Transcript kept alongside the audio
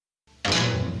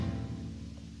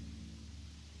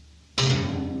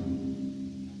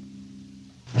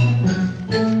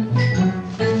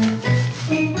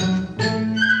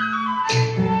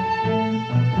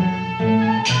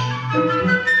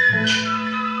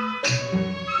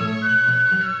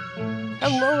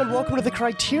Hello and welcome to the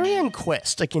Criterion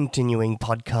Quest, a continuing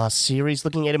podcast series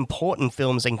looking at important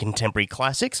films and contemporary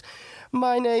classics.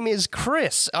 My name is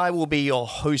Chris. I will be your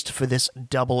host for this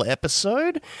double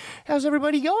episode. How's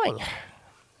everybody going?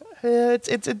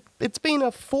 It's been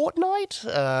a fortnight.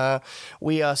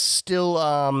 We are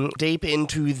still deep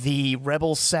into the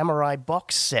Rebel Samurai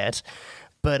box set.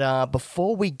 But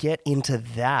before we get into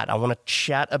that, I want to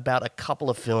chat about a couple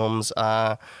of films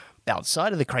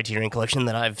outside of the Criterion Collection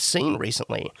that I've seen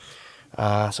recently. So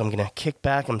I'm going to kick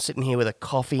back. I'm sitting here with a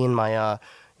coffee in my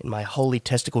Holy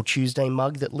Testicle Tuesday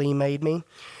mug that Lee made me.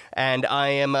 And I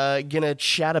am going to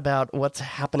chat about what's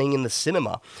happening in the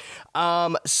cinema.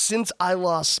 Since I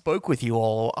last spoke with you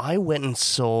all, I went and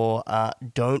saw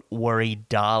Don't Worry,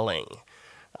 Darling,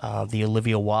 the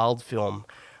Olivia Wilde film.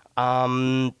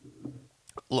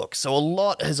 Look, so a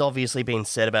lot has obviously been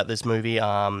said about this movie,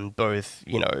 both,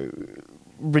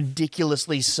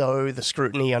 ridiculously so. The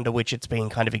scrutiny under which it's being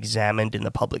kind of examined in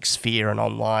the public sphere and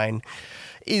online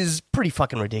is pretty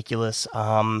fucking ridiculous.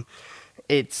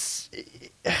 It's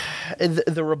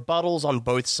the rebuttals on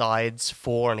both sides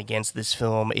for and against this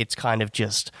film. It's kind of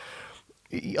just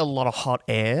a lot of hot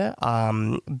air,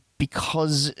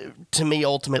 because to me,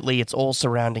 ultimately, it's all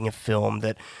surrounding a film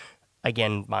that,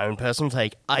 again, my own personal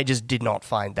take, I just did not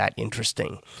find that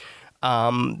interesting.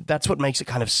 That's what makes it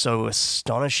kind of so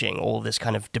astonishing, all this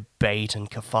kind of debate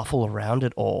and kerfuffle around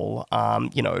it all.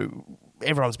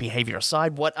 Everyone's behavior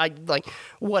aside,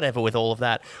 whatever with all of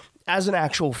that. As an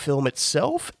actual film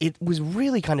itself, it was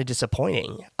really kind of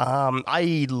disappointing.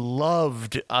 I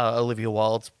loved Olivia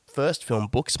Wilde's first film,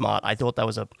 Booksmart. I thought that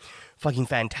was a fucking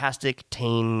fantastic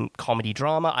teen comedy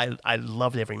drama. I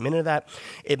loved every minute of that.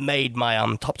 It made my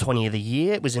top 20 of the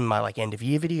year. It was in my end of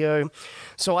year video.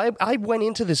 So I went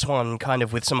into this one kind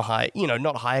of with some high,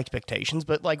 not high expectations,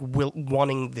 but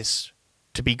wanting this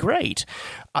to be great.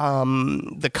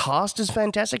 The cast is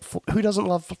fantastic. Who doesn't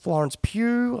love Florence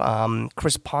Pugh?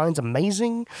 Chris Pine's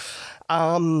amazing.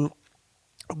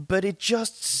 But it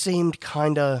just seemed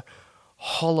kind of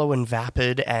hollow and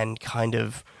vapid and kind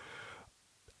of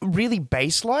really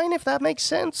baseline, if that makes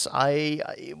sense.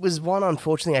 It was one,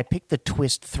 unfortunately, I picked the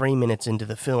twist 3 minutes into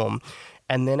the film,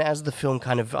 and then as the film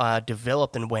kind of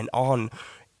developed and went on,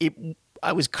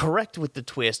 I was correct with the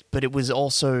twist, but it was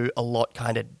also a lot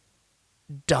kind of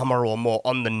dumber or more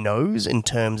on the nose in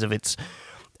terms of its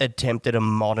attempt at a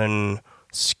modern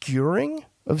skewering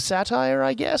of satire,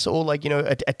 I guess, or a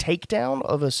takedown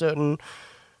of a certain...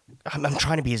 I'm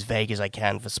trying to be as vague as I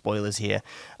can for spoilers here.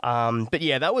 But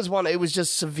yeah, that was one. It was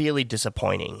just severely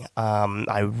disappointing.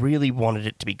 I really wanted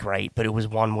it to be great, but it was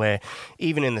one where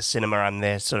even in the cinema, I'm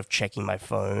there sort of checking my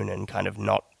phone and kind of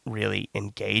not really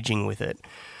engaging with it.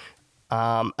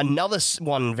 Another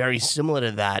one very similar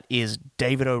to that is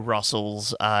David O.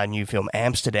 Russell's new film,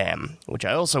 Amsterdam, which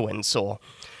I also went and saw.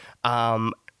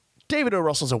 David O.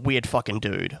 Russell's a weird fucking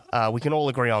dude. We can all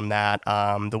agree on that.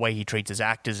 The way he treats his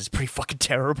actors is pretty fucking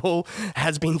terrible.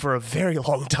 Has been for a very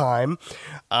long time.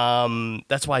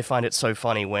 That's why I find it so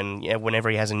funny whenever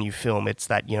he has a new film, it's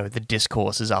that, the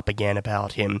discourse is up again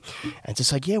about him. And it's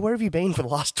just where have you been for the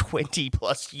last 20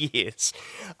 plus years?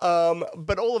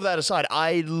 But all of that aside,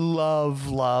 I love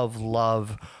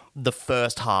the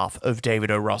first half of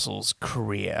David O. Russell's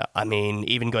career. I mean,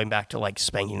 even going back to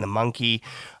Spanking the Monkey,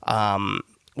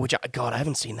 which, I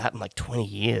haven't seen that in 20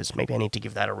 years. Maybe I need to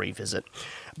give that a revisit.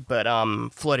 But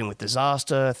Flirting with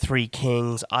Disaster, Three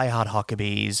Kings, I Heart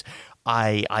Huckabees,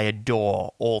 I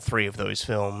adore all three of those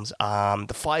films.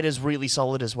 The Fighter's really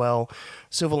solid as well.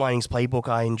 Silver Linings Playbook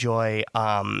I enjoy.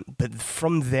 But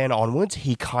from then onwards,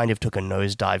 he kind of took a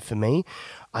nosedive for me.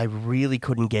 I really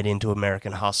couldn't get into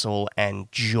American Hustle,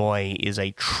 and Joy is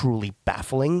a truly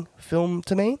baffling film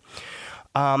to me.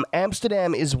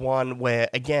 Amsterdam is one where,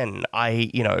 again,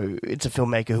 it's a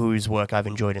filmmaker whose work I've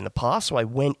enjoyed in the past, so I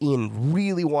went in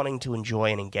really wanting to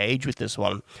enjoy and engage with this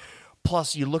one.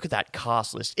 Plus, you look at that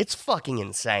cast list, it's fucking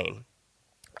insane.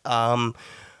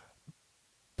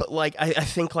 But, I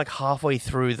think, halfway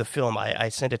through the film, I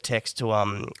sent a text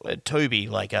to Toby,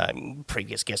 a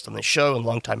previous guest on the show, a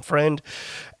longtime friend,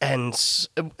 and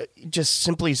just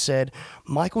simply said,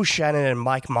 Michael Shannon and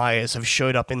Mike Myers have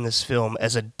showed up in this film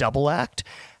as a double act.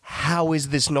 How is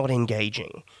this not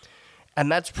engaging?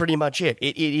 And that's pretty much it.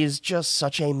 It is just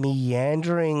such a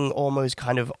meandering, almost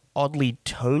kind of oddly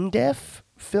tone-deaf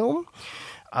film.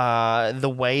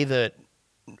 The way that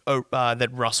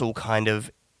Russell kind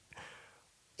of...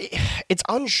 It's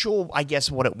unsure, I guess,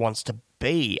 what it wants to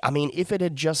be. I mean, if it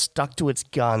had just stuck to its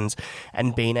guns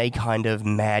and been a kind of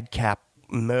madcap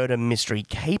murder mystery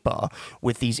caper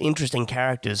with these interesting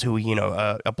characters who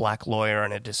are, a black lawyer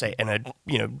and a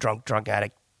drunk drug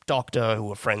addict doctor who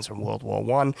were friends from World War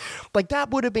One. Like,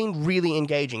 that would have been really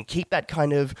engaging. Keep that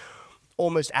kind of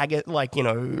almost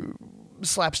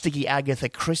slapsticky Agatha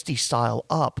Christie style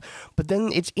up, but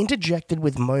then it's interjected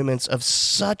with moments of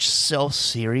such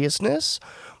self-seriousness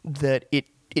that it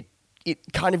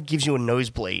kind of gives you a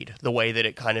nosebleed, the way that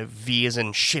it kind of veers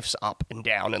and shifts up and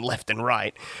down and left and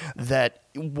right, that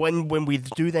when we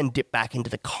do then dip back into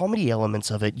the comedy elements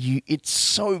of it, it's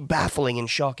so baffling and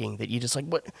shocking that you're just like,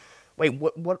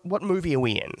 what movie are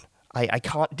we in? I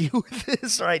can't deal with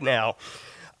this right now.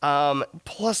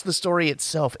 Plus the story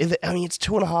itself, it's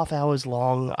 2.5 hours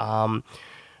long.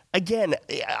 Again,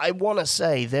 I want to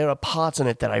say there are parts in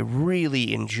it that I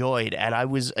really enjoyed, and I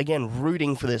was, again,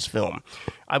 rooting for this film.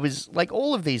 I was, like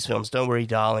all of these films, Don't Worry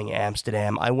Darling,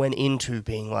 Amsterdam, I went into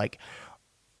being like,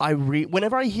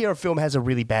 whenever I hear a film has a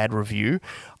really bad review,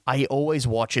 I always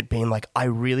watch it being like, I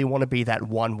really want to be that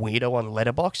one weirdo on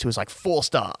Letterboxd who was like 4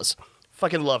 stars.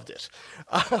 Fucking loved it.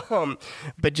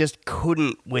 But just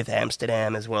couldn't with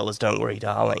Amsterdam as well as Don't Worry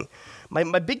Darling.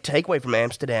 My big takeaway from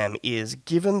Amsterdam is,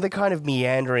 given the kind of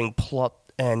meandering plot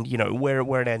and,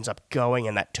 where it ends up going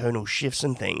and that tonal shifts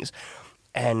and things,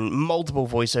 and multiple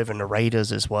voiceover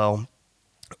narrators as well,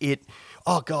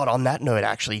 on that note,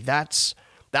 actually, that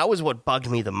was what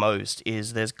bugged me the most,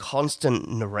 is there's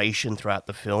constant narration throughout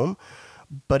the film,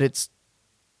 but it's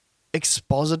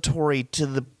expository to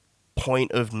the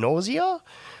point of nausea,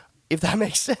 if that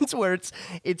makes sense, where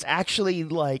it's actually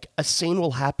like a scene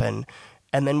will happen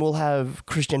and then we'll have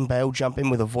Christian Bale jump in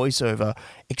with a voiceover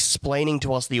explaining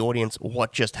to us, the audience,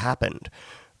 what just happened.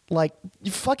 Like,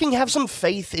 you fucking have some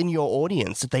faith in your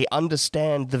audience that they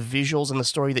understand the visuals and the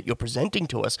story that you're presenting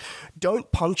to us. Don't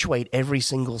punctuate every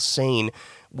single scene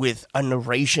with a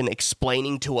narration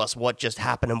explaining to us what just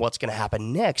happened and what's going to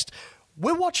happen next.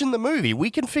 We're watching the movie. We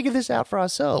can figure this out for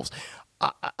ourselves.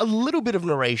 A little bit of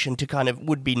narration to kind of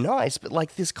would be nice, but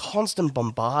like this constant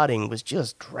bombarding was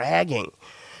just dragging.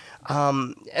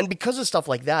 And because of stuff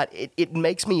like that, it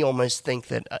makes me almost think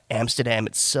that Amsterdam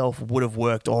itself would have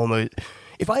worked almost...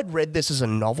 If I had read this as a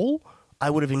novel,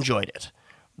 I would have enjoyed it.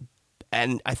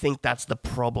 And I think that's the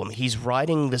problem. He's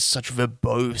writing this such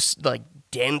verbose, like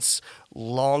dense,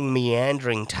 long,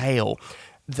 meandering tale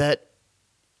that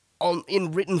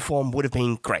in written form would have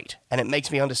been great. And it makes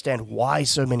me understand why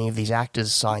so many of these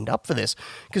actors signed up for this.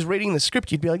 Because reading the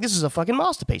script, you'd be like, this is a fucking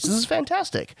masterpiece. This is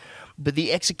fantastic. But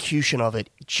the execution of it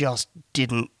just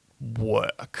didn't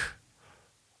work.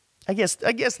 I guess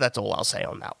that's all I'll say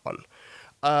on that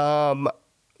one.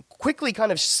 Quickly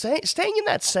kind of staying in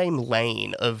that same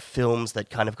lane of films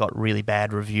that kind of got really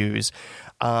bad reviews,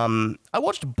 I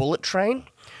watched Bullet Train,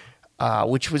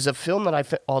 which was a film that I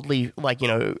oddly,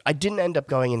 I didn't end up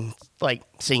going and,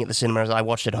 seeing it at the cinema. I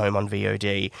watched it home on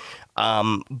VOD,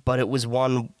 but it was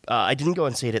one, I didn't go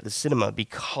and see it at the cinema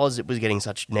because it was getting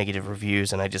such negative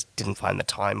reviews, and I just didn't find the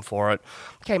time for it.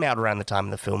 It came out around the time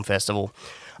of the film festival.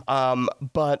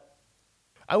 But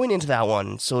I went into that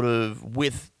one sort of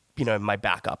with, my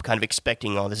backup, kind of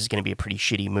expecting, this is going to be a pretty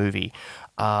shitty movie.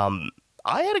 I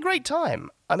had a great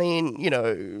time. I mean,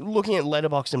 looking at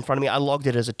Letterboxd in front of me, I logged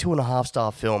it as a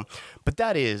 2.5-star film, but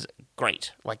that is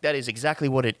great. Like, that is exactly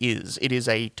what it is. It is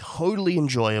a totally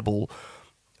enjoyable,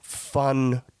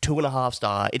 fun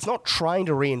 2.5-star. It's not trying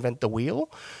to reinvent the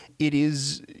wheel.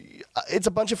 It's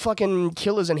a bunch of fucking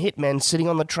killers and hitmen sitting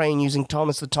on the train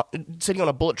sitting on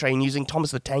a bullet train using Thomas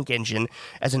the Tank Engine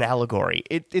as an allegory.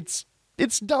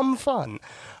 It's dumb fun,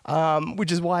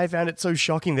 which is why I found it so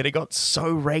shocking that it got so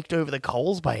raked over the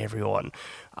coals by everyone.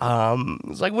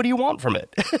 It's like, what do you want from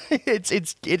it?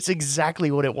 It's exactly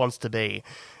what it wants to be,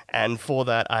 and for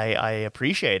that, I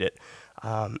appreciate it.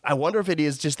 I wonder if it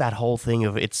is just that whole thing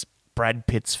of it's Brad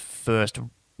Pitt's first,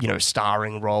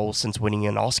 starring role since winning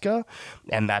an Oscar,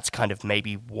 and that's kind of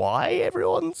maybe why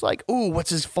everyone's like, ooh, what's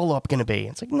his follow-up going to be?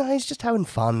 It's like, no, he's just having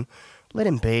fun. Let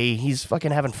him be. He's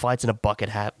fucking having fights in a bucket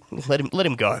hat. Let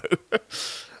him go.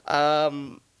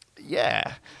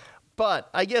 Yeah. But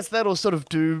I guess that'll sort of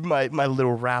do my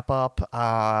little wrap-up.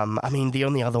 I mean, the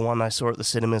only other one I saw at the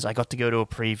cinemas, I got to go to a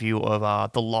preview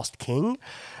of The Lost King,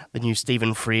 the new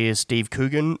Stephen Frears, Steve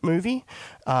Coogan movie.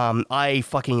 I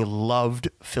fucking loved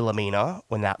Philomena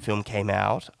when that film came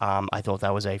out. I thought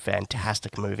that was a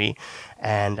fantastic movie.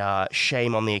 And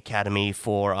shame on the Academy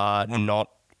for not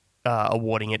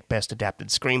awarding it Best Adapted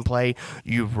Screenplay.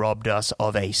 You robbed us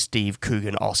of a Steve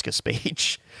Coogan Oscar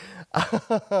speech.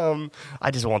 I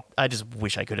just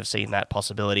wish I could have seen that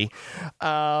possibility.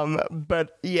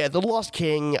 But yeah, The Lost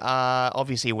King,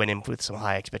 obviously went in with some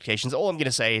high expectations. All I'm going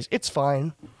to say is it's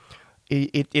fine.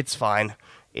 It's fine.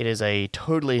 It is a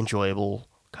totally enjoyable,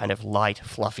 kind of light,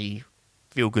 fluffy,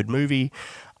 feel-good movie.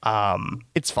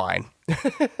 It's fine.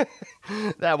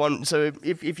 That one, so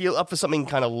if you're up for something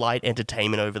kind of light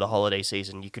entertainment over the holiday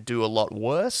season, you could do a lot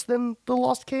worse than The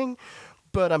Lost King,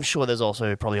 but I'm sure there's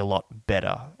also probably a lot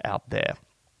better out there.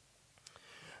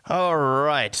 All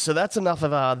right, so that's enough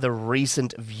of the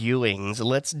recent viewings.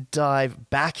 Let's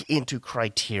dive back into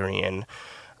Criterion,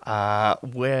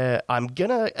 where I'm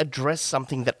going to address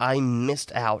something that I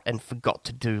missed out and forgot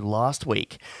to do last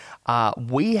week.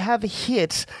 We have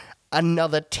hit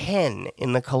another 10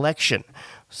 in the collection.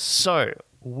 So,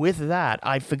 with that,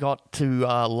 I forgot to,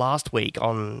 last week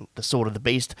on the Sword of the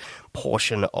Beast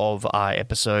portion of our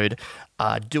episode,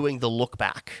 doing the look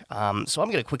back. So I'm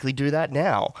going to quickly do that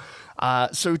now.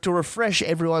 So to refresh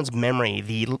everyone's memory,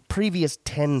 the previous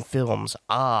 10 films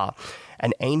are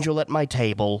An Angel at My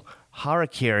Table,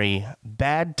 Harakiri,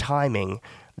 Bad Timing,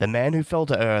 The Man Who Fell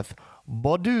to Earth,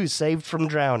 Baudu Saved from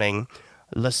Drowning,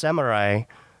 Le Samurai,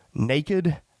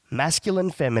 Naked, Masculine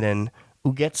Feminine,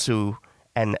 Ugetsu,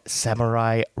 and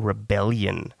Samurai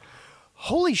Rebellion.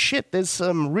 Holy shit, there's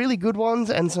some really good ones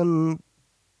and some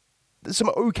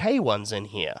okay ones in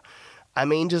here. I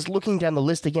mean, just looking down the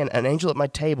list again, An Angel at My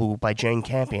Table by Jane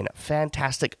Campion.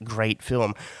 Fantastic, great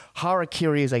film.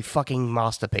 Harakiri is a fucking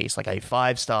masterpiece, like a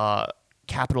 5-star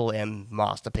capital M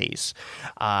masterpiece.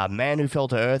 Man Who Fell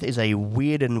to Earth is a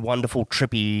weird and wonderful,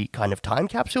 trippy kind of time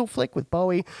capsule flick with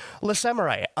Bowie. Le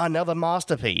Samurai, another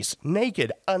masterpiece.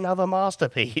 Naked, another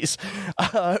masterpiece.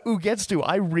 Ugetsu,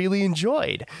 I really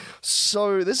enjoyed.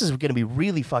 So this is going to be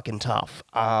really fucking tough.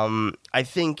 I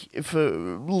think for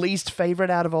least favorite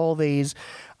out of all these,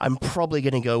 I'm probably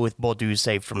going to go with Baudu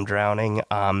Saved from Drowning.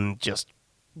 Just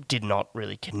did not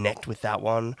really connect with that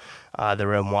one. The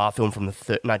Renoir film from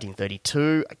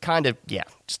 1932, kind of, yeah,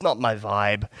 just not my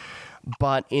vibe.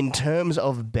 But in terms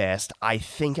of best, I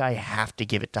think I have to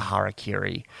give it to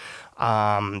Harakiri.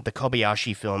 The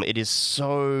Kobayashi film, it is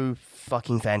so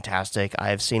fucking fantastic. I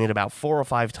have seen it about 4 or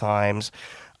 5 times.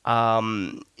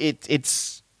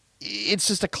 It's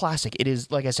just a classic. It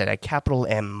is, like I said, a capital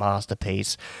M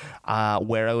masterpiece,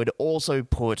 where I would also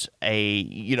put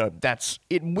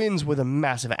it wins with a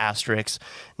massive asterisk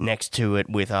next to it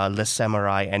with Le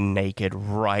Samurai and Naked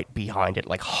right behind it,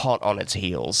 like hot on its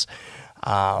heels.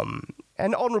 An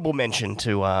honorable mention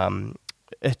to An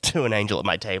Angel at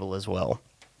My Table as well.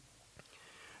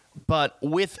 But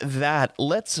with that,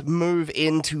 let's move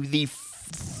into the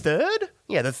third?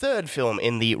 Yeah, the third film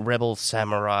in the Rebel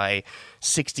Samurai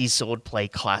 60s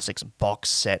Swordplay Classics box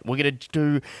set. We're going to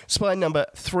do spy number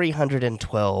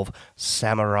 312,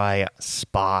 Samurai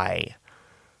Spy.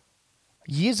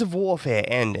 Years of warfare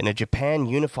end in a Japan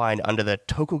unified under the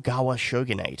Tokugawa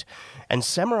shogunate, and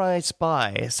Samurai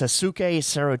Spy Sasuke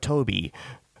Sarutobi,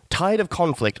 tired of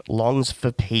conflict, longs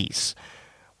for peace.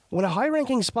 When a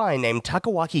high-ranking spy named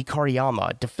Takawaki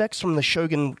Koriyama defects from the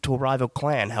shogun to a rival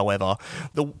clan, however,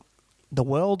 the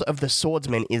world of the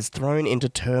swordsman is thrown into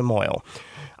turmoil.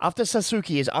 After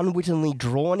Sasuke is unwittingly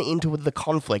drawn into the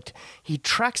conflict, he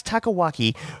tracks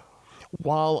Takawaki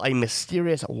while a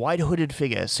mysterious white-hooded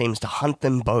figure seems to hunt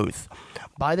them both.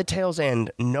 By the tale's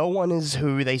end, no one is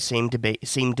who they seem to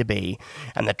be,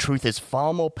 and the truth is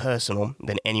far more personal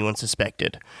than anyone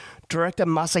suspected. Director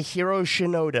Masahiro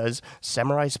Shinoda's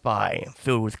Samurai Spy,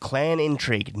 filled with clan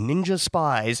intrigue, ninja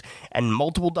spies, and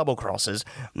multiple double-crosses,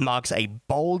 marks a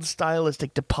bold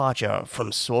stylistic departure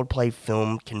from swordplay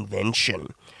film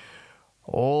convention.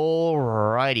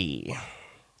 Alrighty.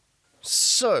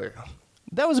 So,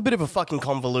 that was a bit of a fucking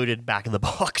convoluted back of the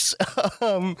box.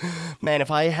 Man,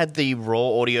 if I had the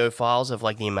raw audio files of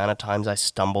like the amount of times I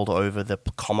stumbled over the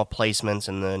comma placements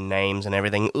and the names and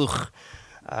everything,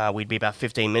 we'd be about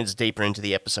 15 minutes deeper into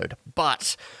the episode.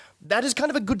 But that is kind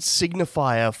of a good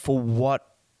signifier for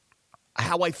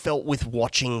how I felt with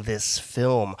watching this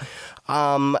film.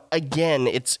 Again,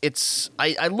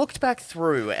 I looked back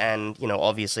through, and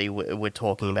obviously we're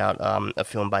talking about a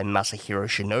film by Masahiro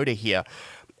Shinoda here.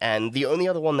 And the only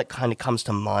other one that kind of comes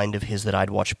to mind of his that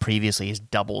I'd watched previously is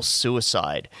Double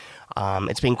Suicide.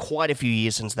 It's been quite a few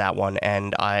years since that one,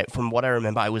 and from what I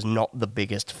remember, I was not the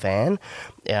biggest fan.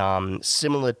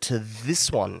 Similar to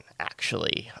this one,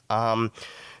 actually.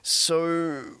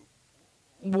 So,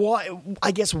 why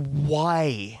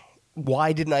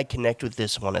didn't I connect with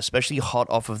this one, especially hot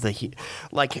off of the...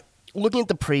 Looking at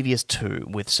the previous two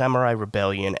with Samurai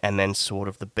Rebellion and then Sword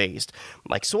of the Beast,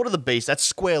 Sword of the Beast, that's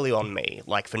squarely on me,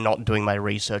 for not doing my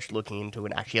research, looking into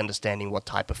and actually understanding what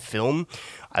type of film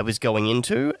I was going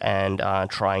into and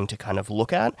trying to kind of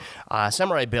look at.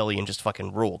 Samurai Rebellion just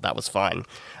fucking ruled. That was fine.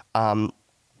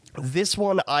 This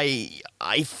one I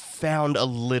found a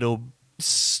little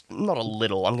not a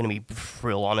little, I'm going to be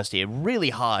real honest here, really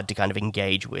hard to kind of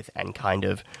engage with and kind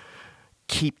of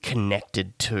keep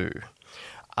connected to.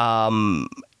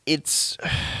 It's...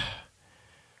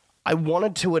 I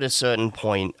wanted to at a certain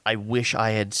point. I wish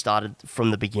I had started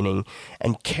from the beginning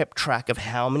and kept track of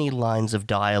how many lines of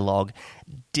dialogue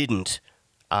didn't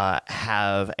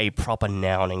have a proper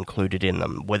noun included in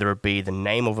them, whether it be the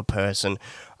name of a person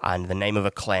and the name of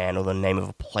a clan or the name of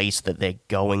a place that they're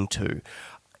going to.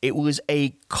 It was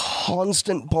a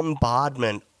constant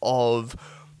bombardment of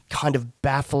kind of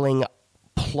baffling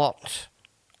plot.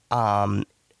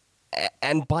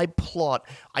 And by plot,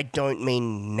 I don't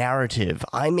mean narrative.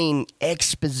 I mean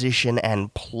exposition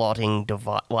and plotting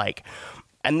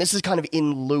and this is kind of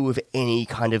in lieu of any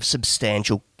kind of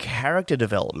substantial character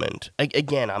development.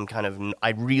 Again,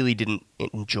 I really didn't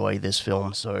enjoy this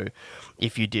film, so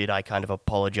if you did, I kind of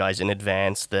apologize in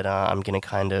advance that I'm going to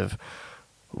kind of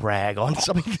rag on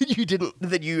something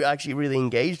that you actually really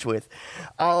engaged with.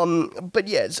 But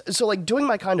yes, so like doing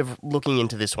my kind of looking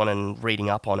into this one and reading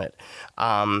up on it,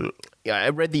 I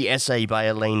read the essay by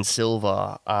Elaine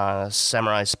Silver,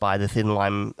 Samurai Spy, The Thin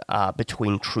Line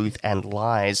Between Truth and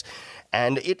Lies,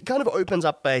 and it kind of opens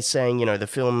up by saying, the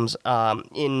films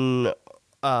in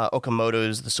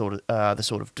Okamoto's The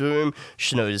Sword of Doom,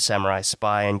 Shinoda's Samurai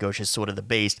Spy, and Gosha's Sword of the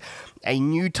Beast, a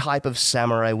new type of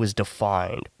samurai was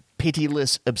defined.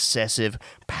 Pitiless, obsessive,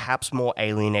 perhaps more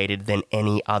alienated than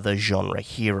any other genre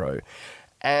hero.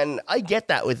 And I get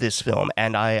that with this film,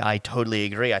 and I totally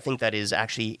agree. I think that is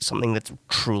actually something that's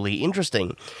truly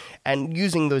interesting. And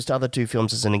using those other two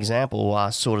films as an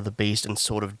example, Sword of the Beast and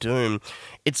Sword of Doom,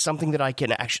 it's something that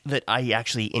I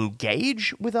actually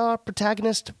engage with our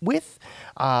protagonist with,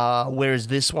 whereas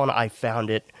this one I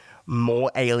found it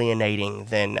more alienating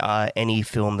than any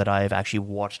film that I have actually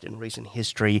watched in recent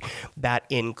history. That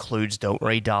includes Don't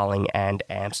Worry Darling and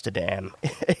Amsterdam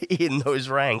in those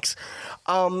ranks.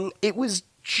 It was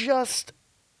just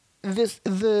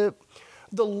the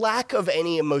lack of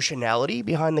any emotionality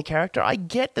behind the character. I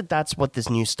get that that's what this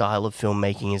new style of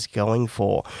filmmaking is going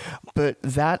for, but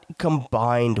that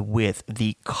combined with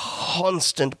the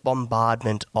constant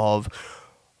bombardment of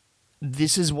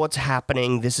this is what's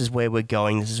happening, this is where we're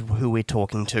going, this is who we're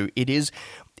talking to. It is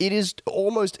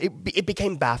almost, it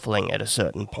became baffling at a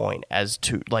certain point as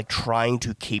to like trying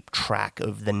to keep track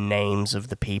of the names of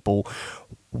the people,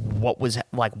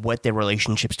 what their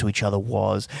relationships to each other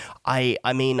was. I'm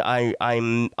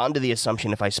under the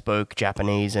assumption if I spoke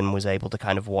Japanese and was able to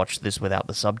kind of watch this without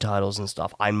the subtitles and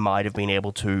stuff, I might have been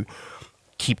able to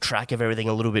keep track of everything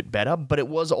a little bit better, but it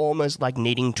was almost like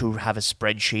needing to have a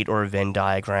spreadsheet or a Venn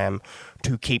diagram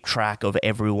to keep track of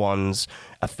everyone's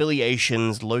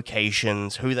affiliations,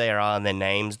 locations, who they are, and their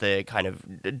names, their kind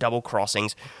of double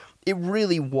crossings. It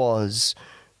really was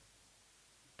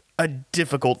a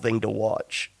difficult thing to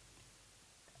watch.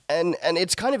 And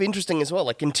it's kind of interesting as well,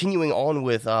 like continuing on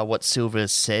with what Silver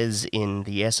says in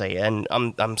the essay. And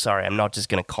I'm sorry, I'm not just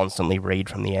going to constantly read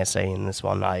from the essay in this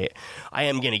one. I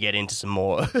am going to get into some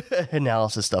more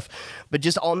analysis stuff. But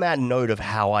just on that note of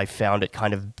how I found it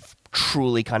kind of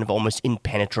truly kind of almost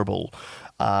impenetrable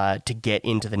to get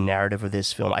into the narrative of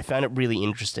this film, I found it really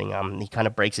interesting. He kind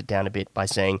of breaks it down a bit by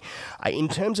saying, in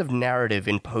terms of narrative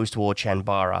in post-war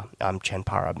Chanbara,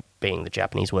 Chanpara being the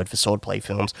Japanese word for swordplay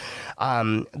films,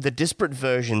 the disparate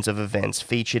versions of events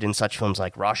featured in such films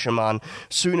like Rashomon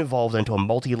soon evolved into a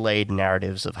multi-layered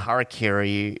narratives of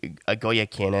Harakiri,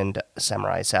 Goyakin, and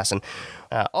Samurai Assassin,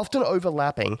 often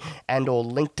overlapping and or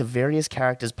linked to various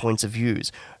characters' points of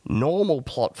views. Normal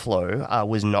plot flow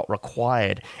was not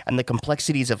required, and the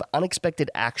complexities of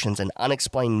unexpected actions and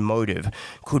unexplained motive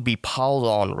could be piled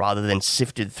on rather than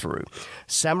sifted through.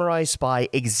 Samurai Spy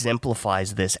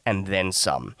exemplifies this and then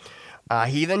some.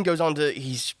 He then goes on to,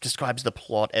 he describes the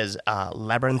plot as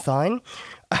labyrinthine,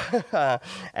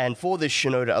 and for this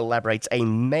Shinoda elaborates a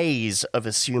maze of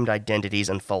assumed identities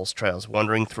and false trails,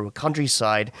 wandering through a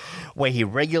countryside where he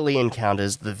regularly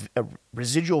encounters the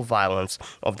residual violence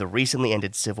of the recently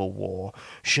ended civil war.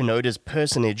 Shinoda's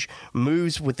personage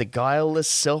moves with the guileless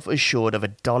self-assured of a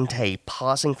Dante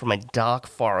passing from a dark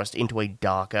forest into a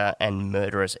darker and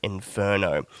murderous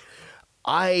inferno.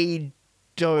 I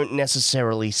don't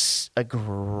necessarily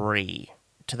agree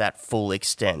to that full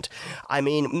extent. I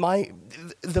mean,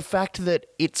 the fact that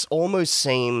it almost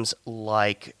seems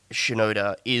like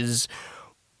Shinoda is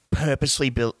purposely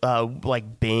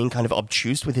being kind of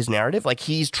obtuse with his narrative, like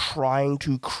he's trying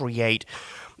to create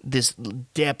this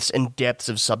depths and depths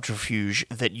of subterfuge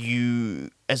that you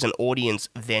as an audience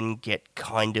then get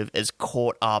kind of as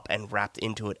caught up and wrapped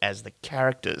into it as the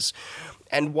characters.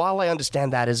 And while I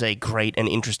understand that is a great and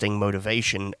interesting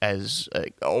motivation as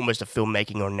almost a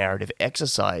filmmaking or narrative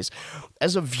exercise,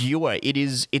 as a viewer,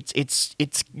 it's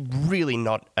really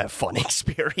not a fun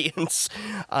experience.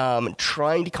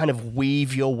 Trying to kind of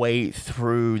weave your way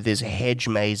through this hedge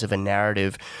maze of a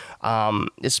narrative,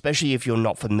 especially if you're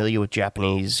not familiar with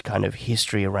Japanese kind of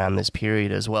history around this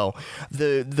period as well.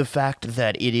 The fact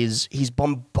that he's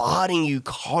bombarding you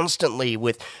constantly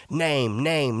with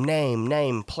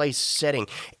name, place, setting.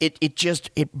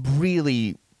 It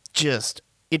really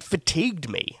fatigued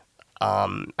me.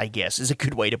 I guess is a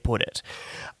good way to put it.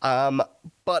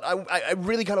 But I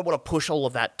really kind of want to push all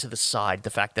of that to the side. The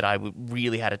fact that I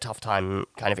really had a tough time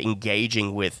kind of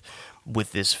engaging with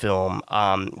this film,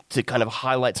 to kind of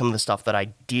highlight some of the stuff that I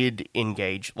did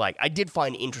engage, like I did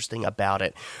find interesting about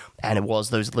it, and it was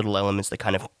those little elements that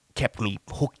kind of kept me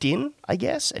hooked in, I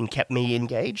guess, and kept me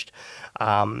engaged.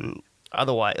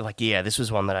 Otherwise, this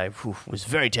was one that I was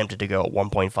very tempted to go at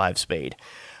 1.5 speed.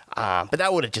 But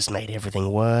that would have just made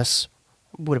everything worse.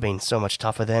 Would have been so much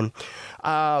tougher then.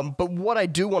 But what I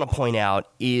do want to point out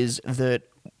is that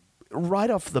right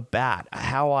off the bat,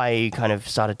 how I kind of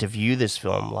started to view this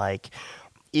film, like,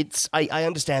 I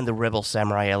understand the rebel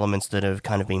samurai elements that have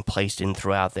kind of been placed in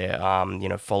throughout there,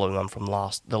 following on from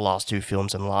the last two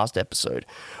films and the last episode.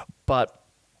 But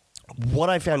what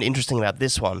I found interesting about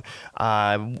this one,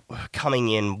 coming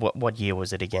in, what year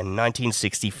was it again?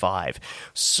 1965.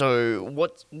 So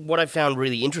what I found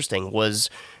really interesting was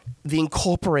the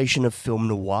incorporation of film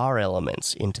noir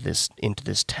elements into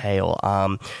this tale.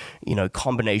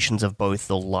 Combinations of both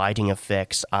the lighting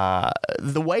effects,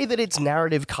 the way that its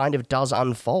narrative kind of does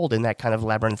unfold in that kind of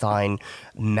labyrinthine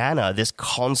manner. This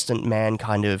constant man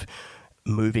kind of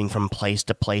moving from place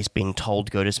to place, being told,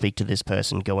 go to speak to this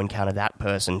person, go encounter that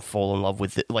person, fall in love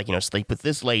with, sleep with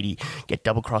this lady, get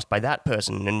double-crossed by that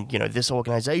person, and, this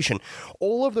organization.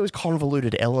 All of those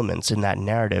convoluted elements in that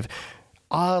narrative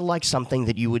are like something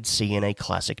that you would see in a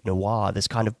classic noir, this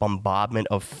kind of bombardment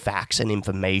of facts and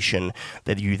information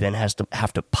that you then have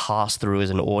to pass through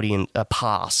as an audience,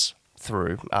 pass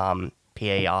through,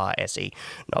 P-A-R-S-E,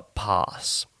 not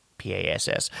pass.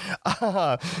 PASS.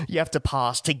 You have to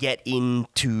pass to get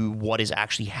into what is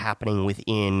actually happening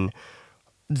within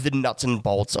the nuts and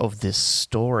bolts of this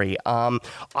story.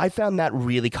 I found that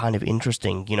really kind of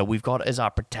interesting. We've got as our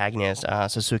protagonist,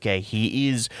 Sasuke. He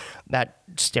is that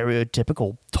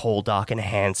stereotypical tall, dark, and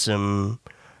handsome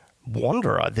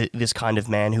wanderer, this kind of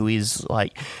man who is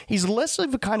he's less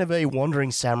of a kind of a wandering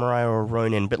samurai or a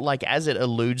ronin, but as it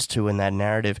alludes to in that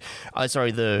narrative,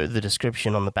 the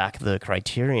description on the back of the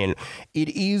Criterion, it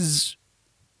is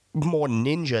more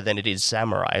ninja than it is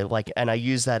samurai. And I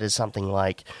use that as something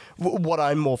like what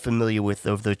I'm more familiar with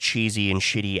of the cheesy and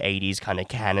shitty 80s kind of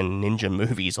canon ninja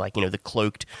movies, the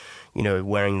cloaked,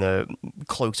 wearing the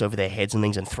cloaks over their heads and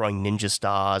things and throwing ninja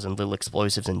stars and little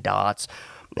explosives and darts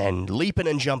and leaping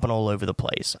and jumping all over the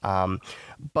place.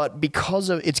 But because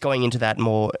of it's going into that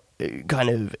more kind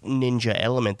of ninja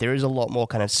element, there is a lot more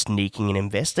kind of sneaking and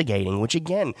investigating, which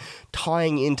again,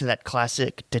 tying into that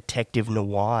classic detective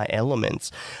noir elements.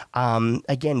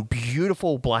 Again,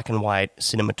 beautiful black and white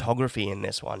cinematography in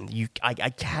this one. I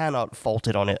cannot fault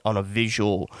it on a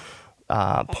visual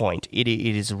point. It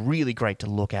is really great to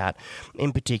look at.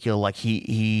 In particular,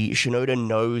 Shinoda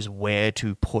knows where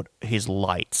to put his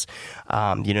lights.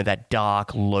 That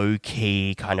dark, low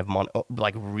key kind of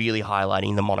really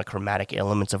highlighting the monochromatic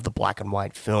elements of the black and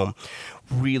white film,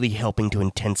 really helping to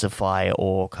intensify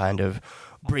or kind of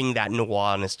bring that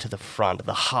noirness to the front,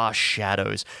 the harsh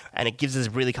shadows, and it gives us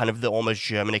really kind of the almost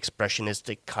German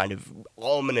expressionistic kind of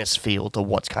ominous feel to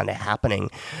what's kind of happening,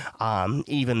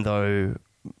 even though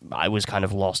I was kind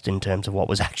of lost in terms of what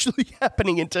was actually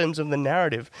happening in terms of the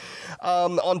narrative.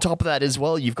 On top of that as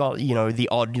well, you've got, the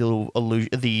odd little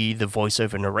the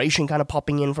voiceover narration kind of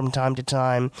popping in from time to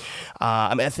time.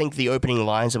 I think the opening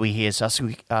lines that we hear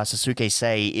Sasuke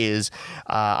say is,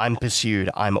 I'm pursued,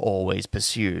 I'm always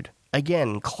pursued.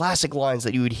 Again, classic lines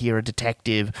that you would hear a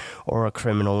detective or a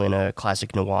criminal in a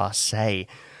classic noir say.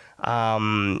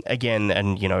 Again,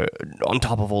 and on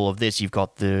top of all of this, you've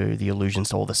got the allusions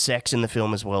to all the sex in the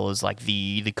film, as well as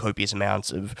the copious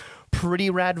amounts of pretty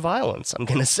rad violence, I'm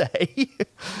gonna say.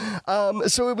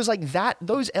 So it was that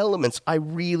those elements I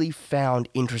really found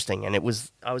interesting, and I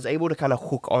was able to kind of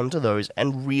hook onto those,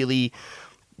 and really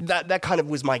that kind of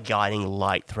was my guiding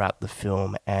light throughout the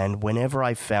film. And whenever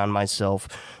I found myself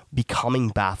becoming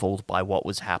baffled by what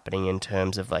was happening in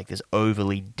terms of this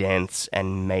overly dense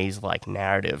and maze-like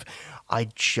narrative, I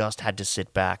just had to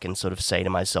sit back and sort of say to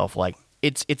myself,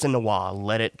 it's a noir,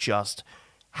 let it just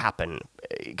happen,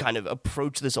 kind of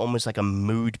approach this almost like a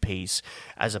mood piece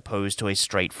as opposed to a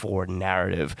straightforward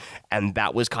narrative. And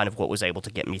that was kind of what was able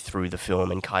to get me through the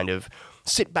film and kind of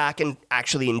sit back and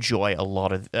actually enjoy a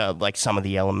lot of like some of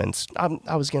the elements.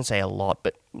 I was going to say a lot,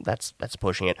 but that's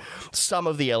pushing it. Some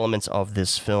of the elements of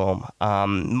this film,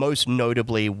 most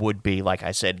notably would be, like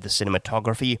I said, the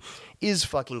cinematography is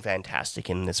fucking fantastic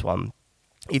in this one.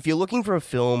 If you're looking for a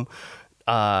film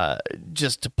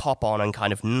just to pop on and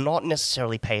kind of not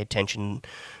necessarily pay attention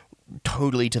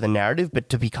totally to the narrative, but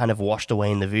to be kind of washed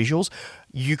away in the visuals,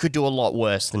 you could do a lot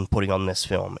worse than putting on this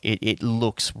film. It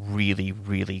looks really,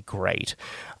 really great.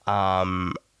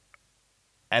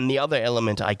 And the other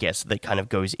element, I guess, that kind of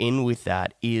goes in with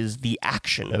that is the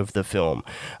action of the film.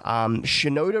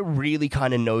 Shinoda really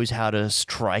kind of knows how to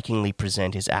strikingly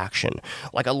present his action.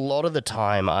 Like a lot of the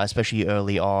time, especially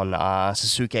early on,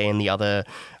 Sasuke and the other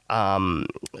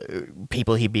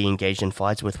people he'd be engaged in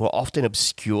fights with were often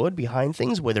obscured behind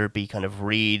things, whether it be kind of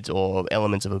reeds or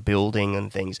elements of a building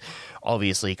and things,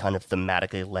 obviously kind of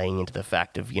thematically laying into the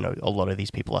fact of, you know, a lot of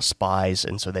these people are spies,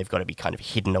 and so they've got to be kind of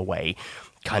hidden away,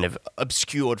 kind of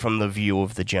obscured from the view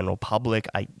of the general public.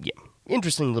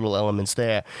 Interesting little elements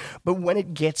there. But when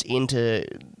it gets into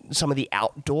some of the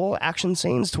outdoor action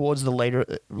scenes towards the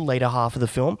later half of the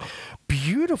film,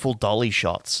 beautiful dolly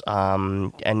shots.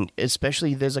 And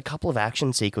especially there's a couple of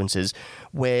action sequences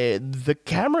where the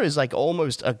camera is like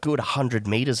almost a good 100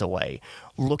 meters away,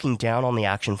 looking down on the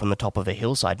action from the top of a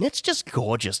hillside. And it's just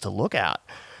gorgeous to look at.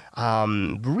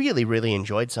 Really, really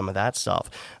enjoyed some of that stuff.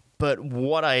 But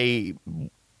what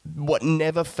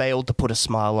never failed to put a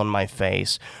smile on my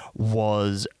face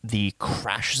was the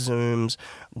crash zooms,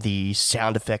 the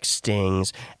sound effect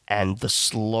stings, and the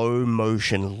slow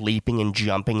motion leaping and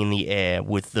jumping in the air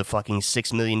with the fucking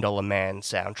 $6 Million Man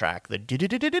soundtrack.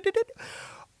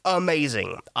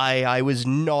 Amazing. I was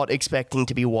not expecting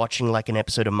to be watching like an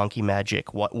episode of Monkey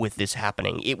Magic with this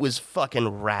happening. It was fucking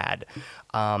rad.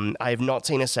 I have not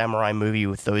seen a samurai movie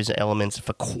with those elements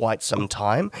for quite some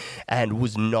time and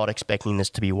was not expecting this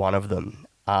to be one of them.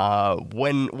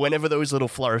 Whenever those little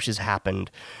flourishes happened,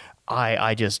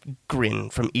 I just grin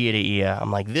from ear to ear.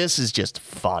 I'm like, this is just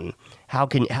fun. How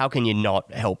can you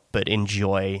not help but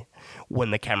enjoy when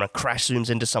the camera crash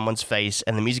zooms into someone's face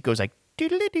and the music goes like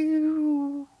doodle-doo?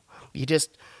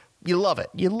 You love it.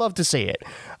 You love to see it.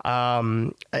 I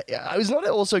was not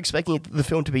also expecting the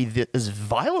film to be as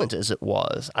violent as it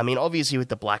was. I mean, obviously with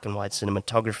the black and white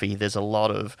cinematography, there's a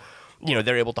lot of, you know,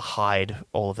 they're able to hide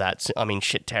all of that. I mean,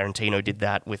 shit, Tarantino did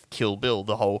that with Kill Bill,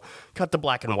 the whole cut to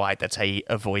black and white. That's how you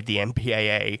avoid the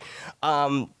MPAA.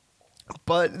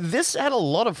 But this had a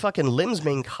lot of fucking limbs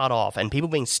being cut off and people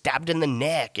being stabbed in the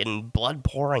neck and blood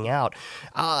pouring out.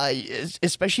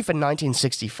 Especially for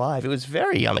 1965, it was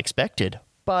very unexpected.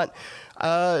 But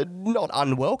not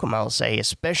unwelcome, I'll say,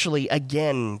 especially,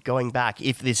 again, going back,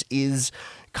 if this is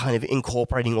kind of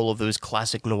incorporating all of those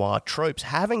classic noir tropes,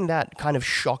 having that kind of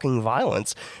shocking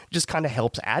violence just kind of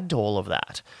helps add to all of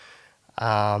that.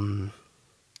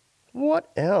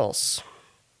 What else?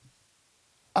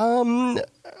 I'll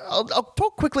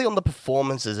talk quickly on the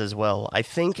performances as well. I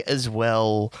think as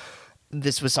well,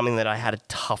 this was something that I had a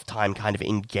tough time kind of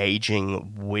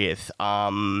engaging with.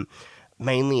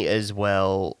 Mainly as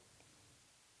well,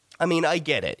 I mean, I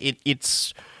get it.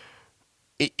 It's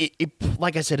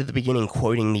like I said at the beginning,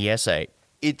 quoting the essay,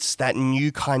 it's that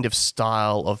new kind of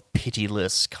style of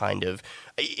pitiless kind of,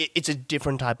 it's a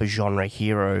different type of genre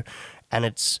hero.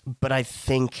 But I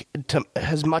think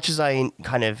as much as I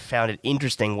kind of found it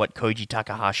interesting what Koji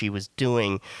Takahashi was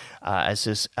doing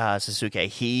as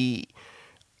Sasuke,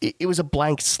 it was a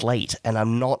blank slate, and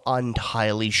I'm not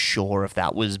entirely sure if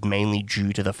that was mainly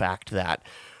due to the fact that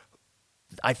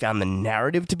I found the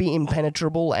narrative to be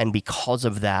impenetrable, and because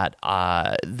of that,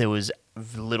 there was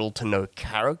little to no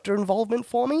character involvement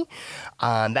for me.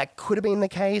 That could have been the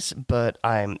case, but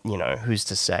who's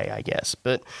to say, I guess.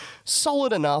 But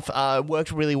solid enough,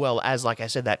 worked really well as, like I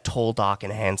said, that tall, dark,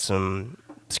 and handsome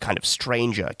kind of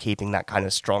stranger, keeping that kind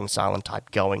of strong, silent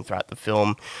type going throughout the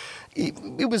film.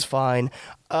 It was fine.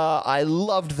 I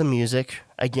loved the music.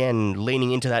 Again,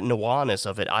 leaning into that noirness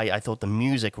of it, I thought the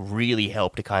music really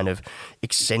helped to kind of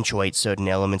accentuate certain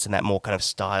elements and that more kind of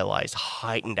stylized,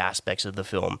 heightened aspects of the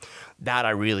film. That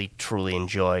I really, truly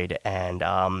enjoyed, and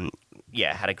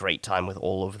had a great time with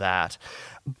all of that.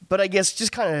 But I guess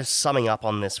just kind of summing up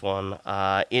on this one,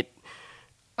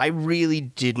 I really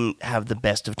didn't have the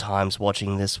best of times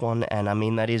watching this one, and I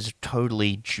mean, that is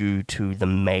totally due to the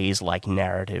maze-like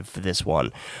narrative for this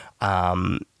one.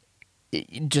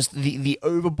 just the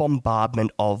over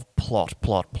bombardment of plot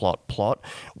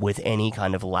with any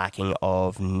kind of lacking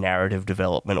of narrative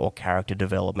development or character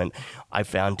development, I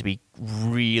found to be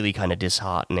really kind of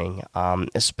disheartening,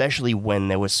 especially when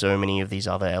there were so many of these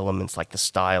other elements like the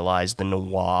stylized, the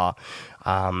noir.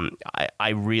 I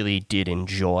really did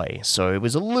enjoy. So it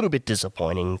was a little bit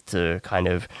disappointing to kind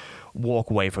of walk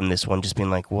away from this one just being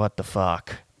like, what the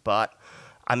fuck? But,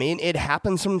 I mean, it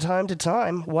happens from time to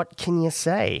time. What can you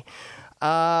say?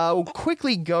 We'll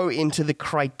quickly go into the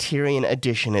Criterion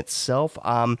edition itself.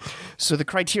 So the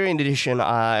Criterion edition,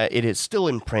 it is still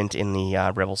in print in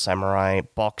the Rebel Samurai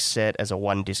box set as a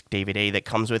 1-disc DVD that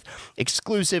comes with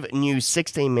exclusive new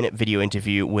 16-minute video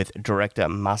interview with director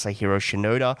Masahiro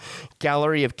Shinoda,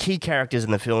 gallery of key characters in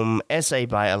the film, essay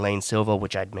by Elaine Silver,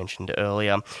 which I'd mentioned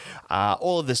earlier.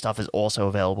 All of this stuff is also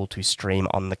available to stream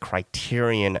on the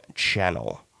Criterion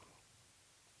channel.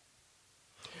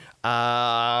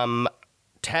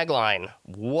 Tagline.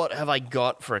 What have I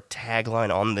got for a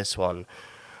tagline on this one?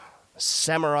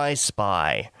 Samurai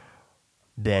spy.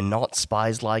 They're not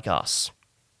spies like us.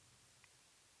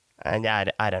 And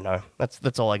I don't know.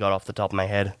 That's all I got off the top of my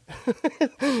head.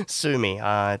 Sue me.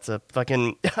 It's a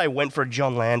fucking... I went for a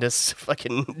John Landis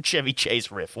fucking Chevy Chase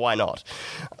riff. Why not?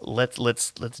 Let's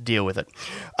deal with it.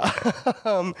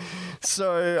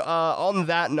 So on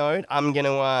that note, I'm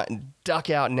gonna duck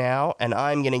out now, and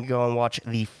I'm gonna go and watch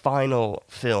the final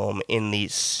film in the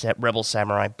Rebel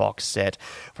Samurai box set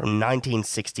from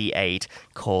 1968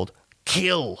 called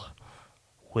Kill.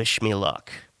 Wish me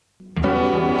luck.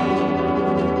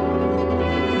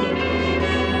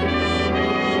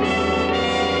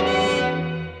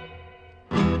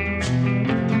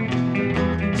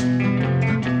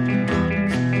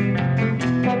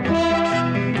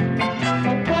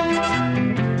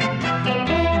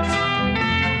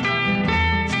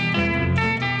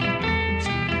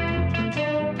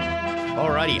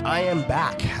 I am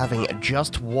back, having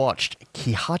just watched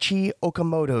Kihachi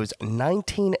Okamoto's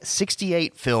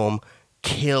 1968 film,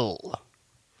 Kill.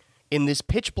 In this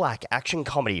pitch-black action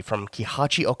comedy from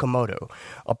Kihachi Okamoto,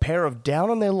 a pair of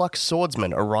down-on-their-luck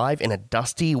swordsmen arrive in a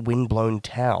dusty, wind-blown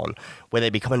town, where they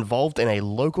become involved in a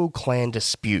local clan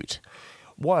dispute.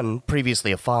 One,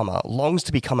 previously a farmer, longs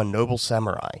to become a noble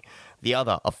samurai. The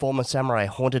other, a former samurai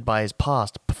haunted by his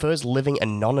past, prefers living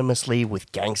anonymously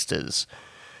with gangsters.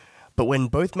 But when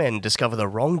both men discover the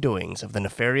wrongdoings of the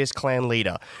nefarious clan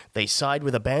leader, they side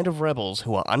with a band of rebels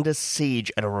who are under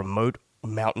siege at a remote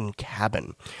mountain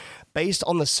cabin. Based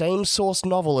on the same source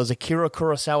novel as Akira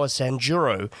Kurosawa's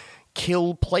Sanjuro,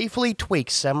 Kill playfully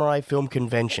tweaks samurai film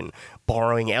convention,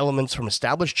 borrowing elements from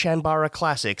established Chanbara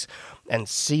classics and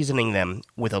seasoning them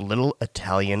with a little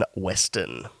Italian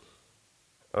western.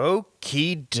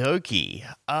 Okie dokie.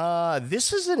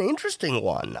 This is an interesting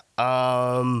one.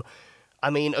 I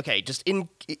mean, okay,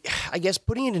 I guess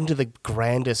putting it into the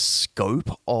grander scope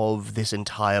of this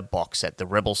entire box set, the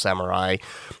Rebel Samurai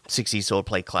 60s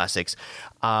Swordplay Classics,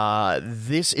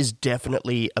 this is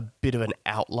definitely a bit of an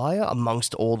outlier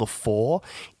amongst all the four,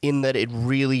 in that it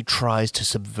really tries to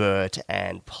subvert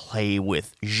and play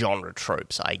with genre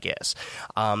tropes, I guess.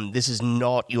 This is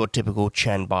not your typical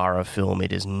Chanbara film.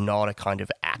 It is not a kind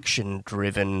of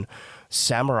action-driven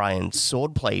samurai and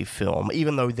swordplay film,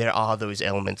 even though there are those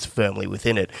elements firmly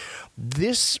within it.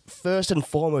 This, first and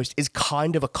foremost, is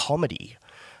kind of a comedy.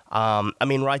 I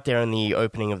mean, right there in the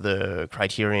opening of the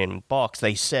Criterion box,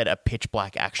 they said a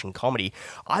pitch-black action comedy.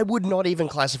 I would not even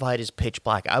classify it as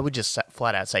pitch-black. I would just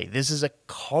flat out say this is a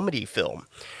comedy film,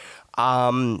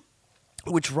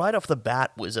 which right off the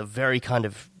bat was a very kind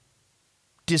of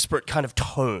disparate kind of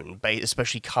tone,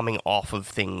 especially coming off of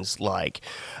things like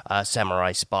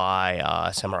Samurai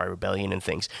Spy, Samurai Rebellion and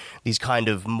things. These kind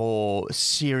of more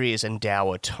serious and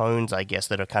dour tones, I guess,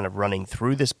 that are kind of running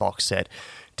through this box set.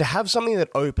 To have something that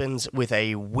opens with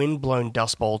a wind-blown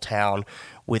Dust Bowl town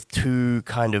with two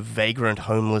kind of vagrant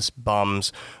homeless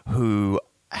bums who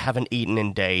haven't eaten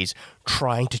in days,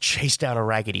 trying to chase down a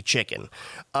raggedy chicken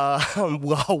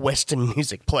while Western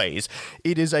music plays.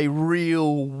 It is a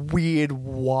real weird,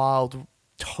 wild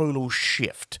tonal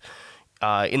shift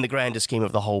in the grander scheme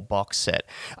of the whole box set.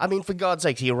 I mean, for God's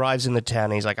sake, he arrives in the town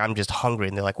and he's like, I'm just hungry.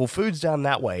 And they're like, well, food's down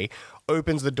that way.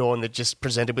 Opens the door and they're just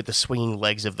presented with the swinging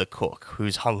legs of the cook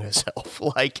who's hung herself.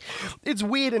 Like, it's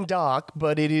weird and dark,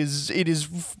 but it is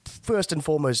first and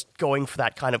foremost going for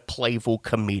that kind of playful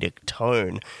comedic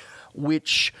tone,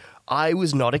 which I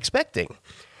was not expecting.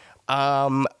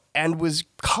 And was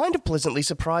kind of pleasantly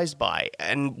surprised by,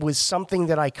 and was something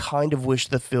that I kind of wish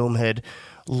the film had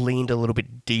leaned a little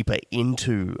bit deeper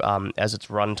into as its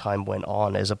runtime went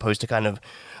on, as opposed to kind of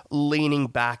leaning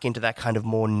back into that kind of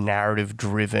more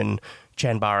narrative-driven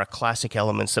Chanbara classic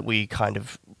elements that we kind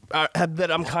of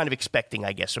that I'm kind of expecting,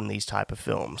 I guess, from these type of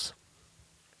films.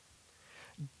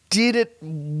 Did it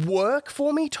work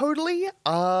for me totally?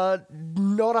 Not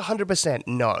 100%,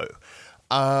 no.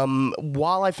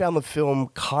 While I found the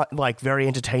film very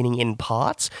entertaining in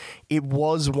parts, it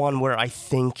was one where I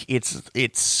think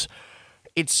it's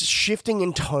shifting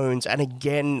in tones, and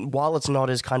again, while it's not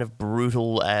as kind of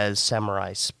brutal as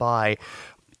Samurai Spy,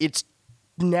 its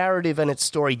narrative and its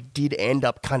story did end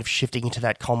up kind of shifting into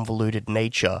that convoluted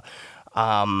nature.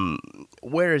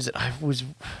 Where is it?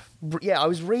 I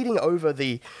was reading over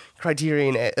the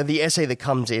Criterion, the essay that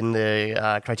comes in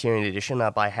the Criterion edition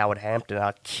by Howard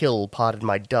Hampton, Kill, Pardon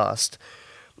My Dust,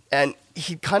 and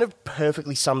he kind of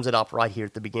perfectly sums it up right here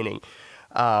at the beginning.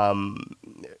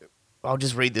 I'll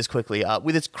just read this quickly.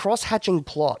 With its cross-hatching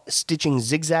plot, stitching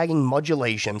zigzagging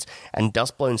modulations and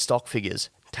dust-blown stock figures,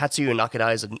 Tatsuya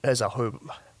Nakadai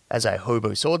as a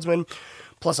hobo swordsman,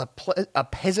 plus a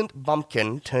peasant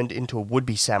bumpkin turned into a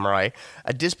would-be samurai,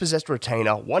 a dispossessed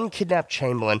retainer, one kidnapped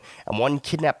chamberlain, and one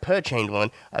kidnapped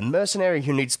per-chamberlain, a mercenary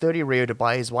who needs 30 ryo to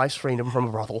buy his wife's freedom from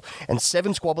a brothel, and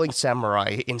 7 squabbling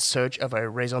samurai in search of a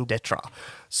raison d'etre.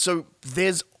 So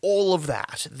there's all of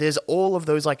that. There's all of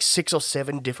those 6 or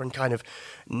 7 different kind of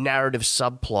narrative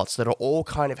subplots that are all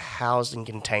kind of housed and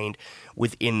contained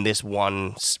within this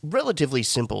one relatively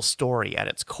simple story at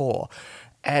its core.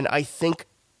 And I think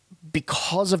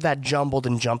because of that jumbled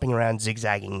and jumping around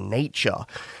zigzagging nature,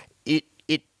 it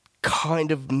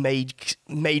kind of made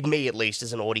me, at least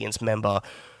as an audience member,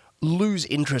 lose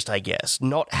interest, I guess.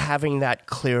 Not having that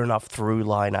clear enough through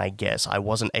line, I guess. I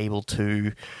wasn't able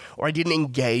to, or I didn't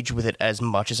engage with it as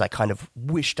much as I kind of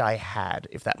wished I had,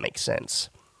 if that makes sense.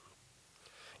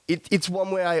 It's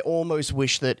one where I almost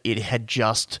wish that it had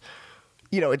just,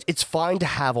 it's fine to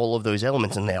have all of those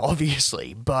elements in there,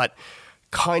 obviously, but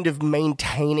kind of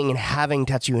maintaining and having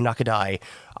Tatsuya Nakadai,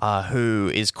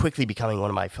 who is quickly becoming one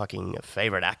of my fucking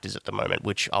favorite actors at the moment,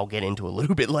 which I'll get into a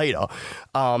little bit later.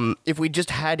 If we just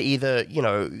had either,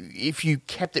 if you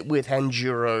kept it with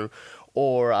Hanjiro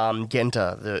or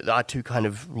Genta, our two kind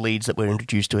of leads that we're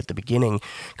introduced to at the beginning,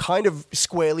 kind of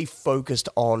squarely focused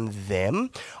on them,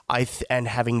 and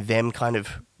having them kind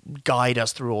of guide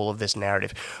us through all of this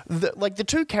narrative. The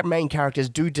two main characters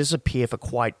do disappear for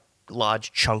quite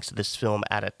large chunks of this film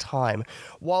at a time,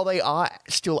 while they are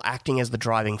still acting as the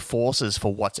driving forces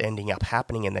for what's ending up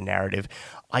happening in the narrative.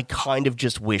 I kind of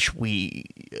just wish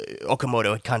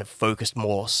Okamoto had kind of focused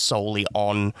more solely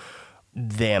on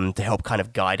them to help kind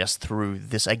of guide us through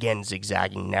this, again,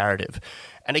 zigzagging narrative.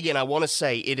 And again, I want to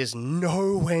say it is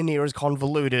nowhere near as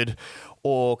convoluted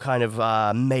or kind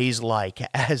of maze-like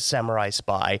as Samurai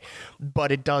Spy,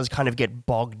 but it does kind of get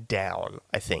bogged down,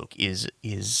 I think,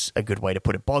 is a good way to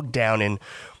put it. Bogged down in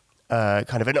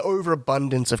kind of an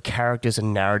overabundance of characters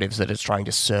and narratives that it's trying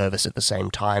to service at the same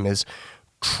time as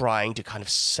trying to kind of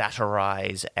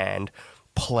satirize and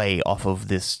play off of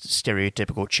this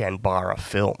stereotypical Chanbara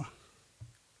film.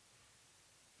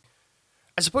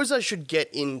 I suppose I should get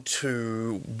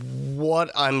into what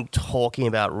I'm talking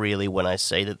about really when I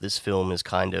say that this film is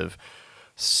kind of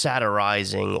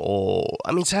satirizing,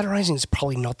 satirizing is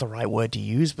probably not the right word to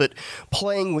use, but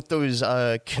playing with those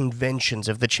conventions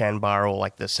of the Chanbara, or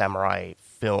the samurai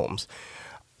films.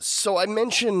 So I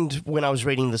mentioned when I was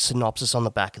reading the synopsis on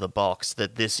the back of the box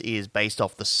that this is based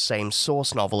off the same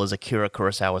source novel as Akira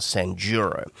Kurosawa's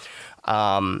Sanjuro.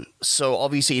 So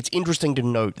obviously it's interesting to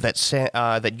note that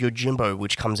that Yojimbo,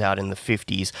 which comes out in the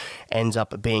 50s, ends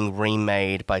up being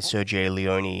remade by Sergio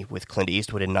Leone with Clint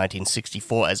Eastwood in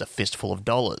 1964 as A Fistful of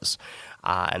Dollars.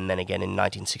 And then again in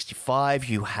 1965,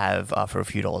 you have For a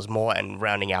Few Dollars More, and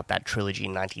rounding out that trilogy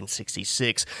in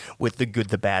 1966 with The Good,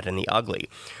 the Bad, and the Ugly.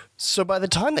 So by the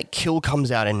time that Kill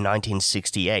comes out in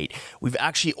 1968, we've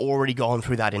actually already gone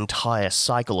through that entire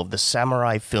cycle of the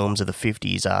samurai films of the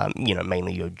 50s,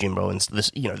 mainly Yojimbo and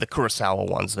the Kurosawa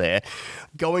ones there,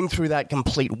 going through that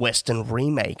complete Western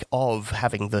remake of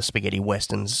having the spaghetti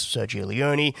westerns, Sergio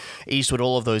Leone, Eastwood,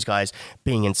 all of those guys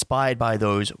being inspired by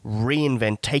those,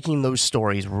 taking those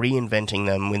stories, reinventing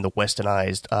them in the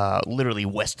westernized, literally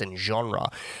Western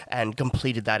genre, and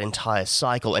completed that entire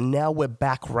cycle. And now we're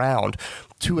back round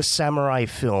to a samurai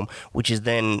film, which is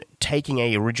then taking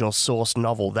a original source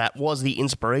novel that was the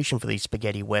inspiration for these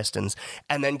spaghetti westerns,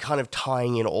 and then kind of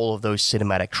tying in all of those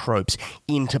cinematic tropes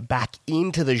back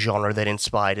into the genre that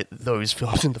inspired those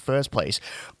films in the first place.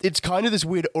 It's kind of this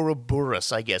weird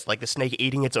Ouroboros, I guess, like the snake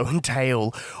eating its own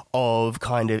tail of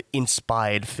kind of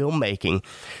inspired filmmaking.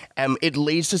 It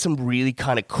leads to some really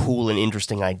kind of cool and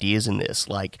interesting ideas in this,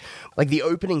 like the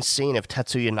opening scene of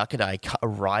Tatsuya Nakadai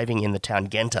arriving in the town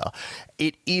Genta.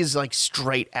 It is like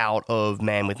straight out of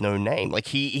Man with No Name. Like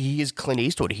he is Clint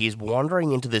Eastwood. He is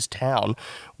wandering into this town,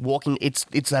 walking. It's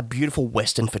that beautiful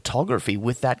Western photography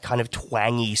with that kind of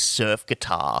twangy surf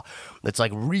guitar that's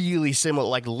like really similar,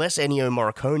 like less Ennio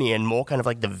Morricone and more kind of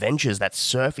like the Ventures, that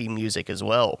surfy music as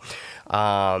well.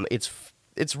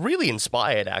 It's really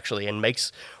inspired, actually, and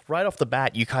makes, right off the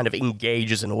bat, you kind of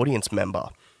engage as an audience member.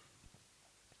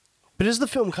 But as the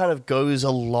film kind of goes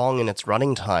along in its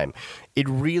running time, it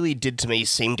really did, to me,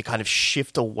 seem to kind of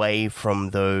shift away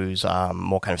from those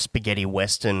more kind of spaghetti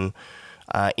western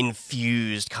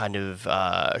infused kind of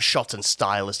shots and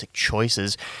stylistic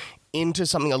choices into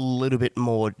something a little bit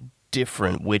more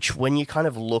different, which when you kind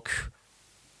of look,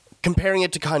 comparing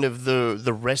it to kind of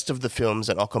the rest of the films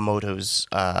in Okamoto's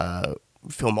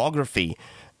filmography,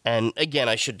 and again,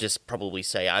 I should just probably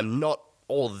say I'm not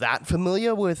all that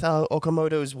familiar with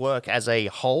Okamoto's work as a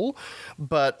whole,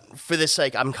 but for this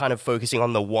sake, I'm kind of focusing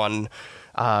on the one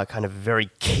kind of very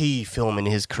key film in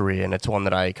his career, and it's one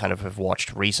that I kind of have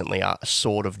watched recently,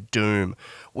 Sword of Doom,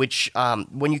 which,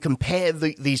 when you compare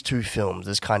these two films,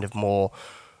 is kind of more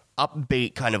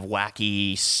upbeat, kind of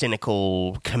wacky,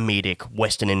 cynical, comedic,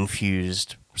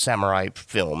 Western-infused samurai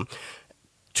film,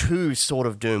 to Sword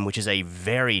of Doom, which is a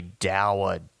very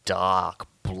dour, dark,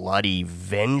 bloody,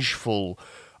 vengeful,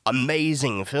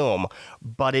 amazing film,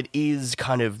 but it is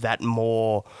kind of that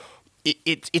more.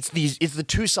 It's the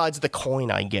two sides of the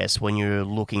coin, I guess, when you're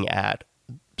looking at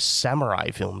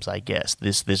samurai films, I guess.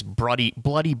 This bloody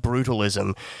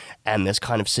brutalism and this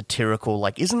kind of satirical,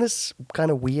 like, isn't this kind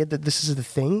of weird that this is the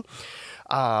thing?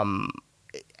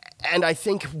 And I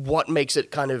think what makes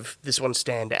it kind of this one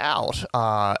stand out,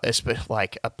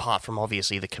 like apart from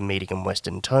obviously the comedic and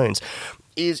Western tones,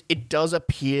 is it does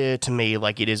appear to me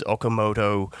like it is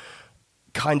Okamoto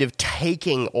kind of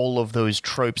taking all of those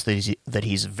tropes that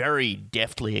he's very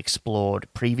deftly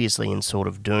explored previously in Sword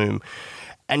of Doom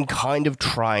and kind of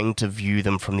trying to view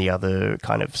them from the other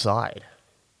kind of side.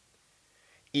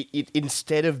 It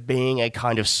instead of being a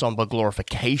kind of somber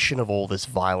glorification of all this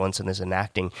violence and this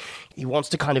enacting, he wants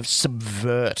to kind of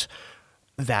subvert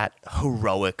that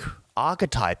heroic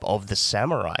archetype of the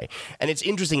samurai. And it's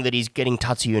interesting that he's getting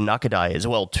Tatsuya Nakadai as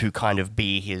well to kind of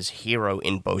be his hero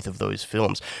in both of those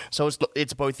films. So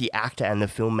it's both the actor and the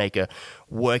filmmaker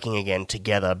working again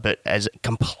together, but as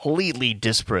completely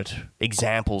disparate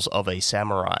examples of a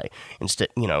samurai. Instead,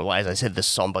 as I said, the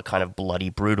somber kind of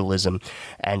bloody brutalism,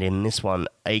 and in this one,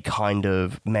 a kind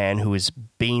of man who has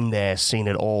been there, seen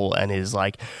it all, and is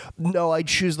like, no, I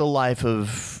choose the life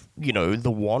of the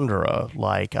wanderer.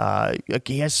 Like,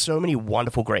 he has so many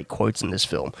wonderful, great quotes in this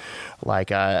film.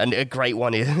 Like, and a great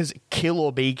one is, kill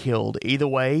or be killed. Either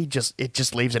way, it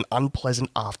just leaves an unpleasant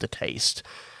aftertaste.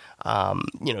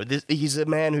 He's a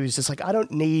man who's just like, I don't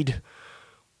need...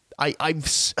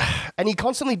 and he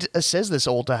constantly says this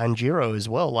all to Hanjiro as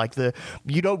well. Like,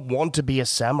 you don't want to be a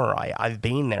samurai. I've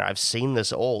been there. I've seen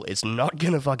this all. It's not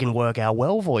going to fucking work out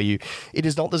well for you. It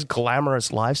is not this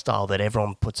glamorous lifestyle that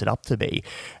everyone puts it up to be.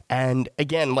 And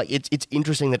again, like, it's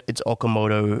interesting that it's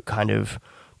Okamoto kind of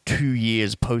 2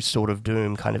 years post Sword of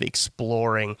Doom kind of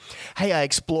exploring, hey, I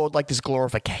explored like this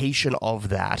glorification of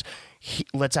that.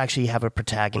 Let's actually have a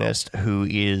protagonist who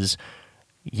is...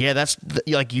 yeah, that's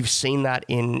like you've seen that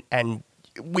and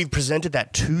we've presented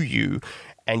that to you,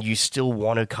 and you still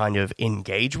want to kind of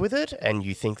engage with it, and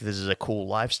you think this is a cool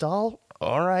lifestyle.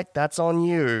 All right, that's on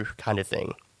you, kind of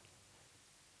thing.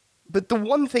 But the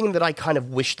one thing that I kind of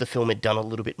wish the film had done a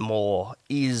little bit more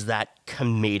is that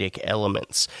comedic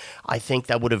elements. I think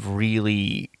that would have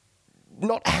really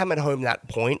not hammered home that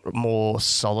point more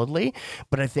solidly,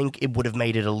 but I think it would have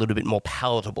made it a little bit more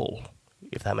palatable,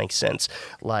 if that makes sense.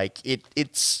 Like,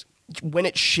 it's when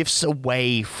it shifts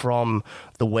away from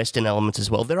the Western elements as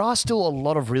well, there are still a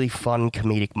lot of really fun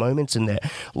comedic moments in there.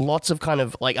 Lots of kind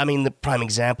of, like, I mean, the prime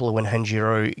example of when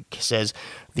Hanjiro says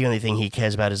the only thing he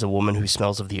cares about is a woman who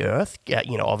smells of the earth.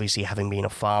 Obviously having been a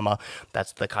farmer,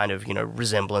 that's the kind of,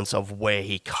 resemblance of where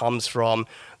he comes from.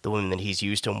 The woman that he's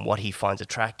used to and what he finds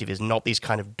attractive is not these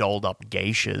kind of dolled up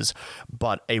geishas,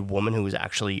 but a woman who is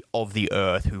actually of the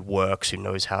earth, who works, who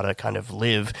knows how to kind of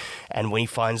live. And when he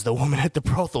finds the woman at the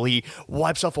brothel, he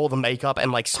wipes off all the makeup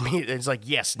and like smear. It's like,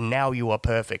 yes, now you are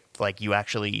perfect. Like, you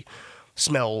actually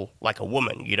smell like a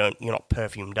woman. You're not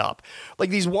perfumed up. Like,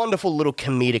 these wonderful little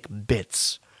comedic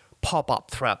bits pop up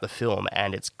throughout the film,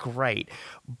 and it's great.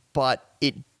 But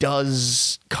it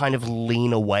does kind of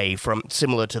lean away from,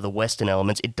 similar to the Western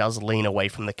elements, it does lean away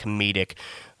from the comedic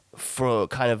for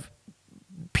kind of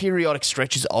periodic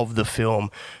stretches of the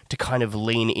film to kind of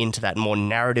lean into that more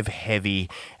narrative heavy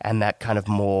and that kind of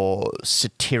more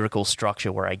satirical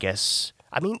structure where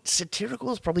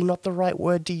satirical is probably not the right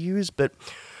word to use, but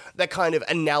that kind of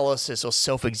analysis or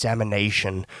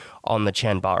self-examination on the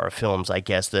Chanbara films, I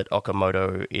guess, that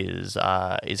Okamoto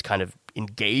is kind of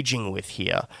engaging with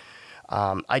here.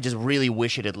 I just really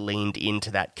wish it had leaned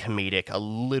into that comedic a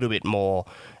little bit more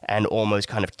and almost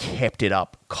kind of kept it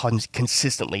up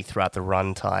consistently throughout the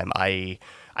runtime. I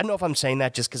don't know if I'm saying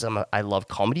that just because I love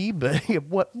comedy, but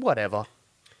whatever.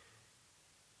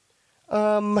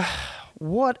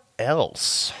 What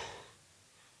else?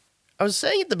 I was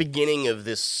saying at the beginning of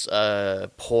this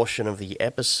portion of the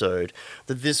episode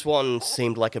that this one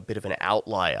seemed like a bit of an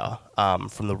outlier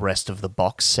from the rest of the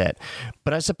box set.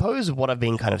 But I suppose what I've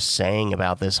been kind of saying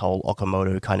about this whole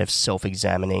Okamoto kind of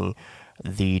self-examining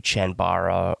the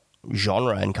Chanbara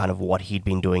genre and kind of what he'd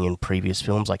been doing in previous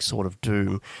films like Sword of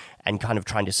Doom and kind of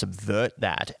trying to subvert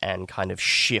that and kind of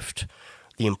shift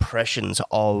the impressions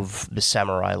of the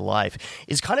samurai life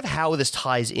is kind of how this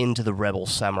ties into the Rebel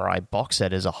Samurai box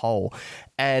set as a whole.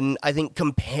 And I think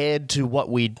compared to what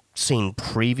we'd seen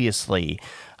previously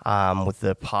with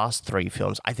the past three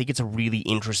films, I think it's a really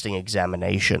interesting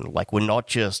examination. Like, we're not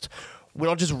just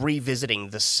revisiting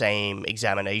the same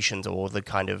examinations or the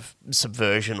kind of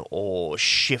subversion or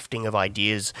shifting of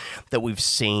ideas that we've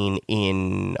seen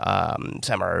in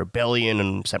Samurai Rebellion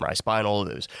and Samurai Spy and all of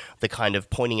those. The kind of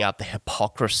pointing out the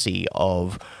hypocrisy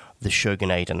of the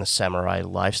shogunate and the samurai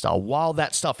lifestyle. While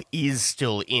that stuff is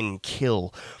still in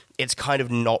Kill, it's kind of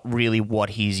not really what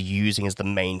he's using as the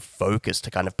main focus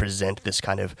to kind of present this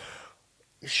kind of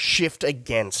shift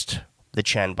against the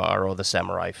Chanbara or the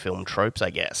samurai film tropes,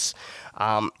 I guess.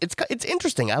 It's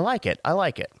interesting. I like it.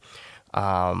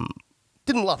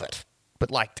 Didn't love it, but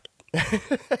liked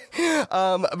it.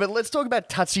 But let's talk about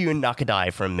Tatsuya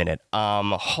Nakadai for a minute.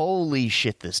 Holy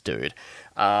shit, this dude.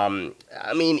 I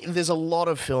mean, there's a lot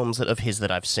of films of his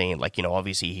that I've seen. Like,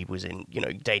 obviously he was in,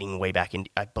 dating way back in,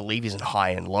 I believe he's in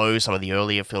High and Low, some of the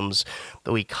earlier films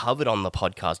that we covered on the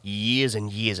podcast years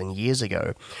and years and years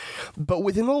ago. But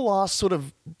within the last sort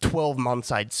of 12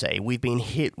 months, I'd say, we've been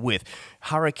hit with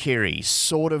Harakiri,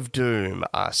 Sword of Doom,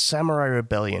 Samurai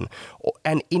Rebellion,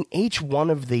 and in each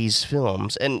one of these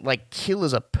films, and like Kill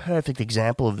is a perfect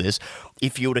example of this,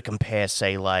 if you were to compare,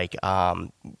 say, like,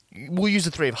 we'll use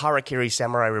the three of Harakiri,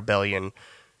 Samurai Rebellion,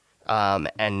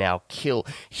 and now Kill.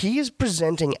 He is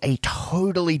presenting a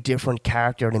totally different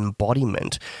character and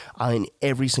embodiment in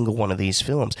every single one of these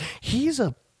films. He is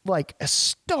a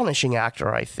astonishing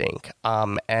actor, I think,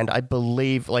 and I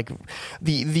believe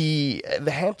the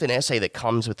Hampton essay that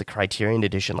comes with the Criterion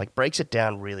edition breaks it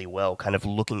down really well, kind of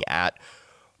looking at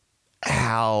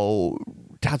how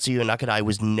Tatsuya Nakadai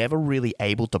was never really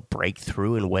able to break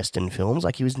through in Western films.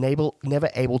 Like, he was never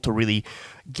able to really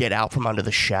get out from under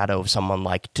the shadow of someone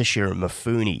like Toshiro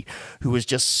Mifune, who was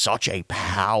just such a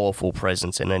powerful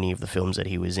presence in any of the films that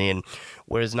he was in.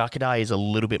 Whereas Nakadai is a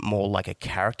little bit more like a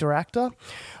character actor.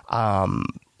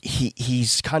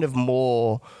 He's kind of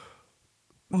more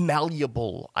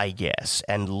malleable, I guess,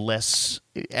 and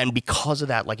because of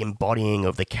that, embodying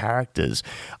of the characters,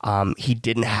 he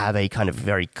didn't have a kind of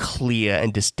very clear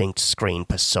and distinct screen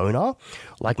persona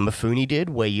like Mifune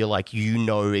did, where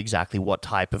you're exactly what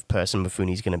type of person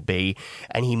Mifune's going to be,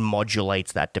 and he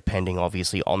modulates that depending,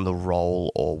 obviously, on the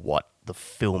role or what the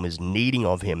film is needing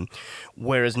of him,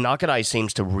 whereas Nakadai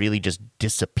seems to really just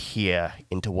disappear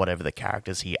into whatever the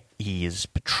characters he is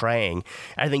portraying.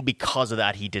 And I think because of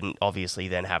that, he didn't obviously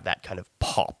then have that kind of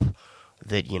pop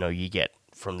that, you get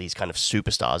from these kind of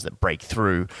superstars that break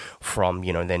through from,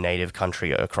 their native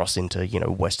country across into,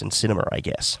 Western cinema, I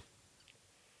guess.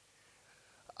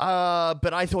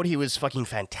 But I thought he was fucking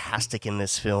fantastic in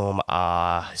this film.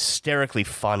 Hysterically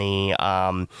funny.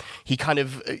 He kind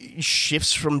of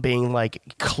shifts from being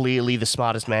clearly the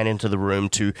smartest man into the room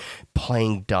to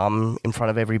playing dumb in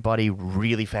front of everybody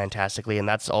really fantastically. And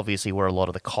that's obviously where a lot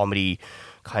of the comedy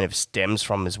kind of stems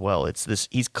from as well.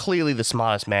 He's clearly the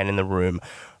smartest man in the room,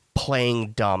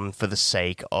 playing dumb for the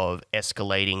sake of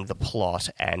escalating the plot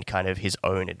and kind of his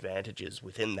own advantages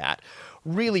within that.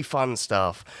 Really fun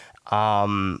stuff.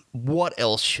 What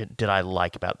else did I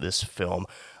like about this film?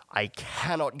 I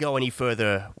cannot go any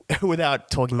further without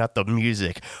talking about the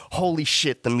music. Holy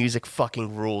shit, the music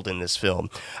fucking ruled in this film.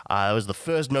 It was the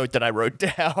first note that I wrote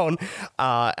down.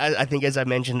 I think, as I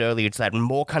mentioned earlier, it's that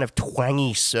more kind of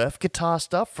twangy surf guitar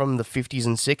stuff from the 50s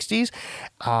and 60s.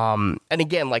 And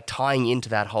again, like tying into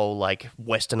that whole like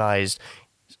westernized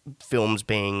films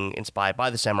being inspired by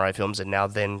the samurai films, and now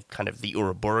then kind of the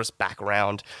Ouroboros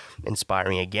background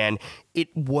inspiring again.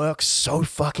 It works so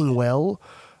fucking well,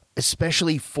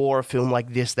 especially for a film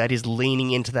like this that is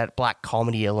leaning into that black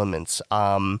comedy elements.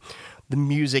 The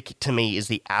music, to me, is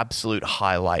the absolute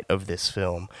highlight of this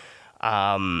film.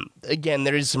 Again,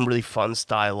 there is some really fun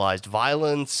stylized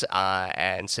violence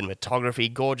and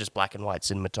cinematography, gorgeous black and white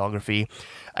cinematography.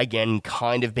 Again,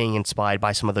 kind of being inspired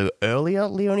by some of the earlier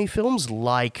Leone films,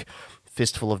 like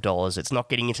Fistful of Dollars. It's not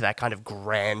getting into that kind of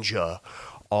grandeur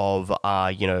of,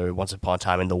 Once Upon a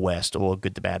Time in the West or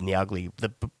Good, the Bad, and the Ugly. The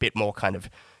bit more kind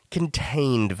of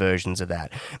contained versions of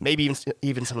that. Maybe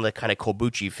even some of the kind of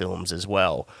Corbucci films as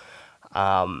well.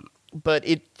 But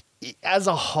it, as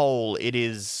a whole, it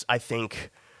is, I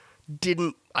think,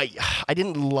 I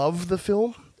didn't love the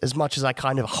film as much as I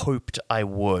kind of hoped I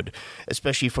would,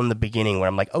 especially from the beginning where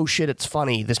I'm like, oh shit, it's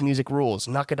funny, this music rules,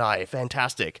 Nakadai,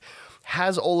 fantastic.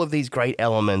 Has all of these great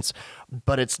elements,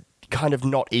 but it's kind of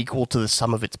not equal to the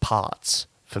sum of its parts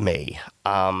for me.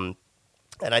 And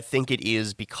I think it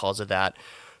is because of that,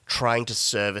 trying to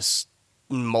service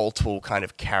multiple kind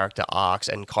of character arcs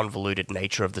and convoluted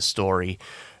nature of the story,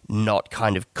 not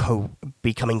kind of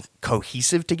becoming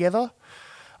cohesive together.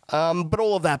 But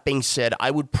all of that being said,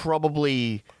 I would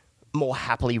probably more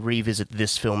happily revisit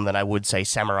this film than I would, say,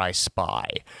 Samurai Spy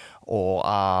or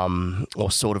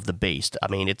Sword of the Beast.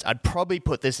 I mean, I'd probably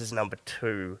put this as number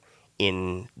 2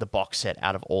 in the box set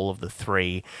out of all of the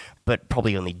 3, but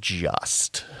probably only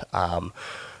just.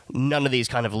 None of these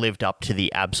kind of lived up to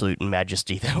the absolute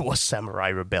majesty that was Samurai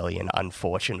Rebellion,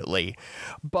 unfortunately.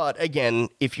 But again,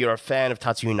 if you're a fan of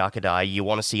Tatsuya Nakadai, you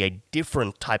want to see a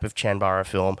different type of Chanbara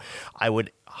film, I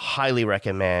would highly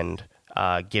recommend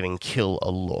giving Kill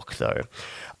a look, though.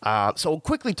 So we'll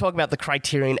quickly talk about the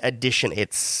Criterion edition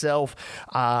itself.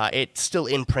 It's still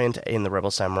in print in the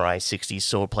Rebel Samurai 60s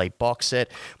Swordplay box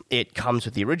set. It comes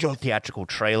with the original theatrical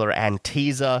trailer and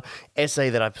teaser, essay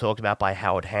that I've talked about by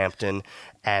Howard Hampton,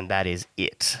 and that is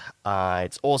it.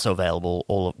 It's also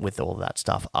available with all of that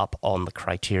stuff up on the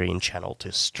Criterion channel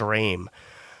to stream.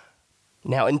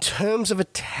 Now, in terms of a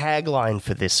tagline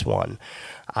for this one,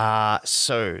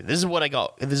 so this is what I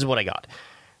got.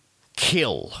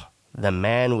 Kill the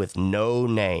man with no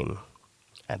name,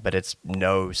 but it's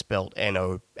no spelled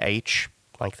N-O-H,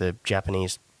 like the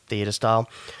Japanese theater style.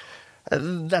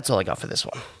 That's all I got for this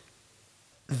one.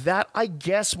 That, I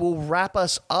guess, will wrap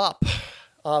us up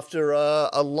after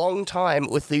a long time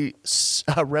with the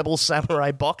Rebel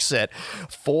Samurai box set.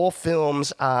 4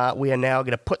 films. We are now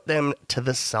going to put them to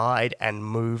the side and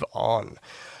move on.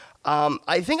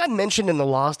 I think I mentioned in the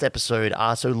last episode,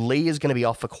 so Lee is going to be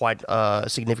off for quite a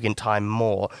significant time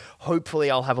more. Hopefully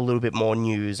I'll have a little bit more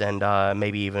news and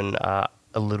maybe even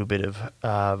a little bit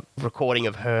of recording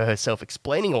of her herself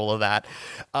explaining all of that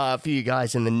for you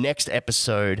guys in the next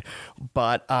episode.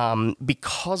 But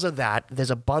because of that, there's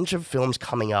a bunch of films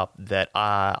coming up that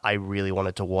I really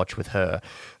wanted to watch with her.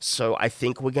 So I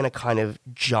think we're going to kind of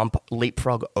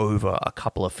leapfrog over a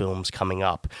couple of films coming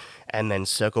up and then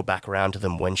circle back around to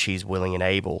them when she's willing and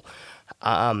able.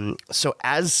 So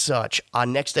as such, our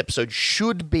next episode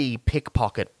should be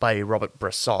Pickpocket by Robert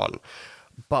Bresson.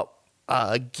 But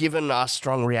given our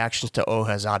strong reactions to Oh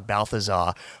Hazard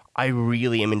Balthazar, I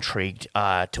really am intrigued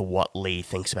to what Lee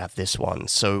thinks about this one.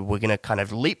 So we're going to kind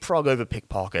of leapfrog over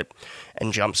Pickpocket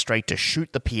and jump straight to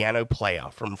Shoot the Piano Player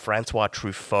from Francois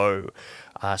Truffaut,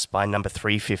 spine number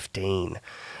 315.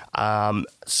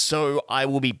 So I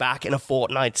will be back in a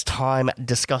fortnight's time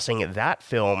discussing that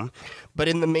film. But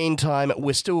in the meantime,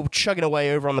 we're still chugging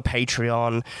away over on the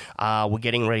Patreon. We're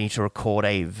getting ready to record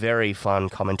a very fun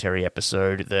commentary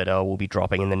episode that will be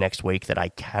dropping in the next week that I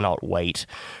cannot wait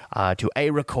to A,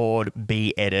 record,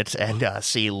 B, edit, and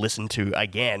C, listen to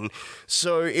again.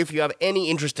 So if you have any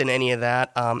interest in any of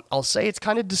that, I'll say it's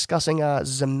kind of discussing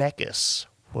Zemeckis.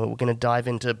 We're going to dive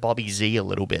into Bobby Z a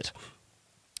little bit.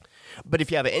 But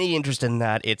if you have any interest in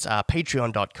that, it's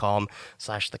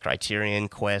patreon.com/The Criterion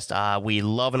Quest. We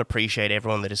love and appreciate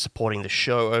everyone that is supporting the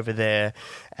show over there.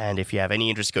 And if you have any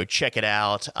interest, go check it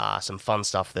out. Some fun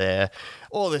stuff there.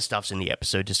 All this stuff's in the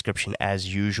episode description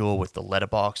as usual with the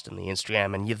Letterboxd and the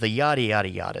Instagram and the yada yada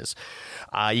yadas.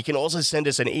 You can also send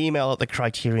us an email at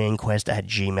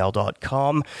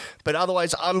thecriterionquest@gmail.com. But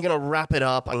otherwise, I'm going to wrap it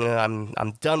up. I'm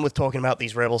done with talking about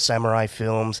these Rebel Samurai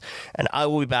films, and I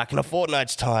will be back in a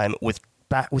fortnight's time with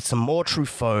some more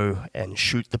Truffaut and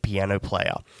Shoot the Piano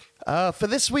Player. For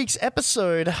this week's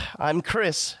episode, I'm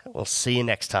Chris. We'll see you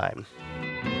next time.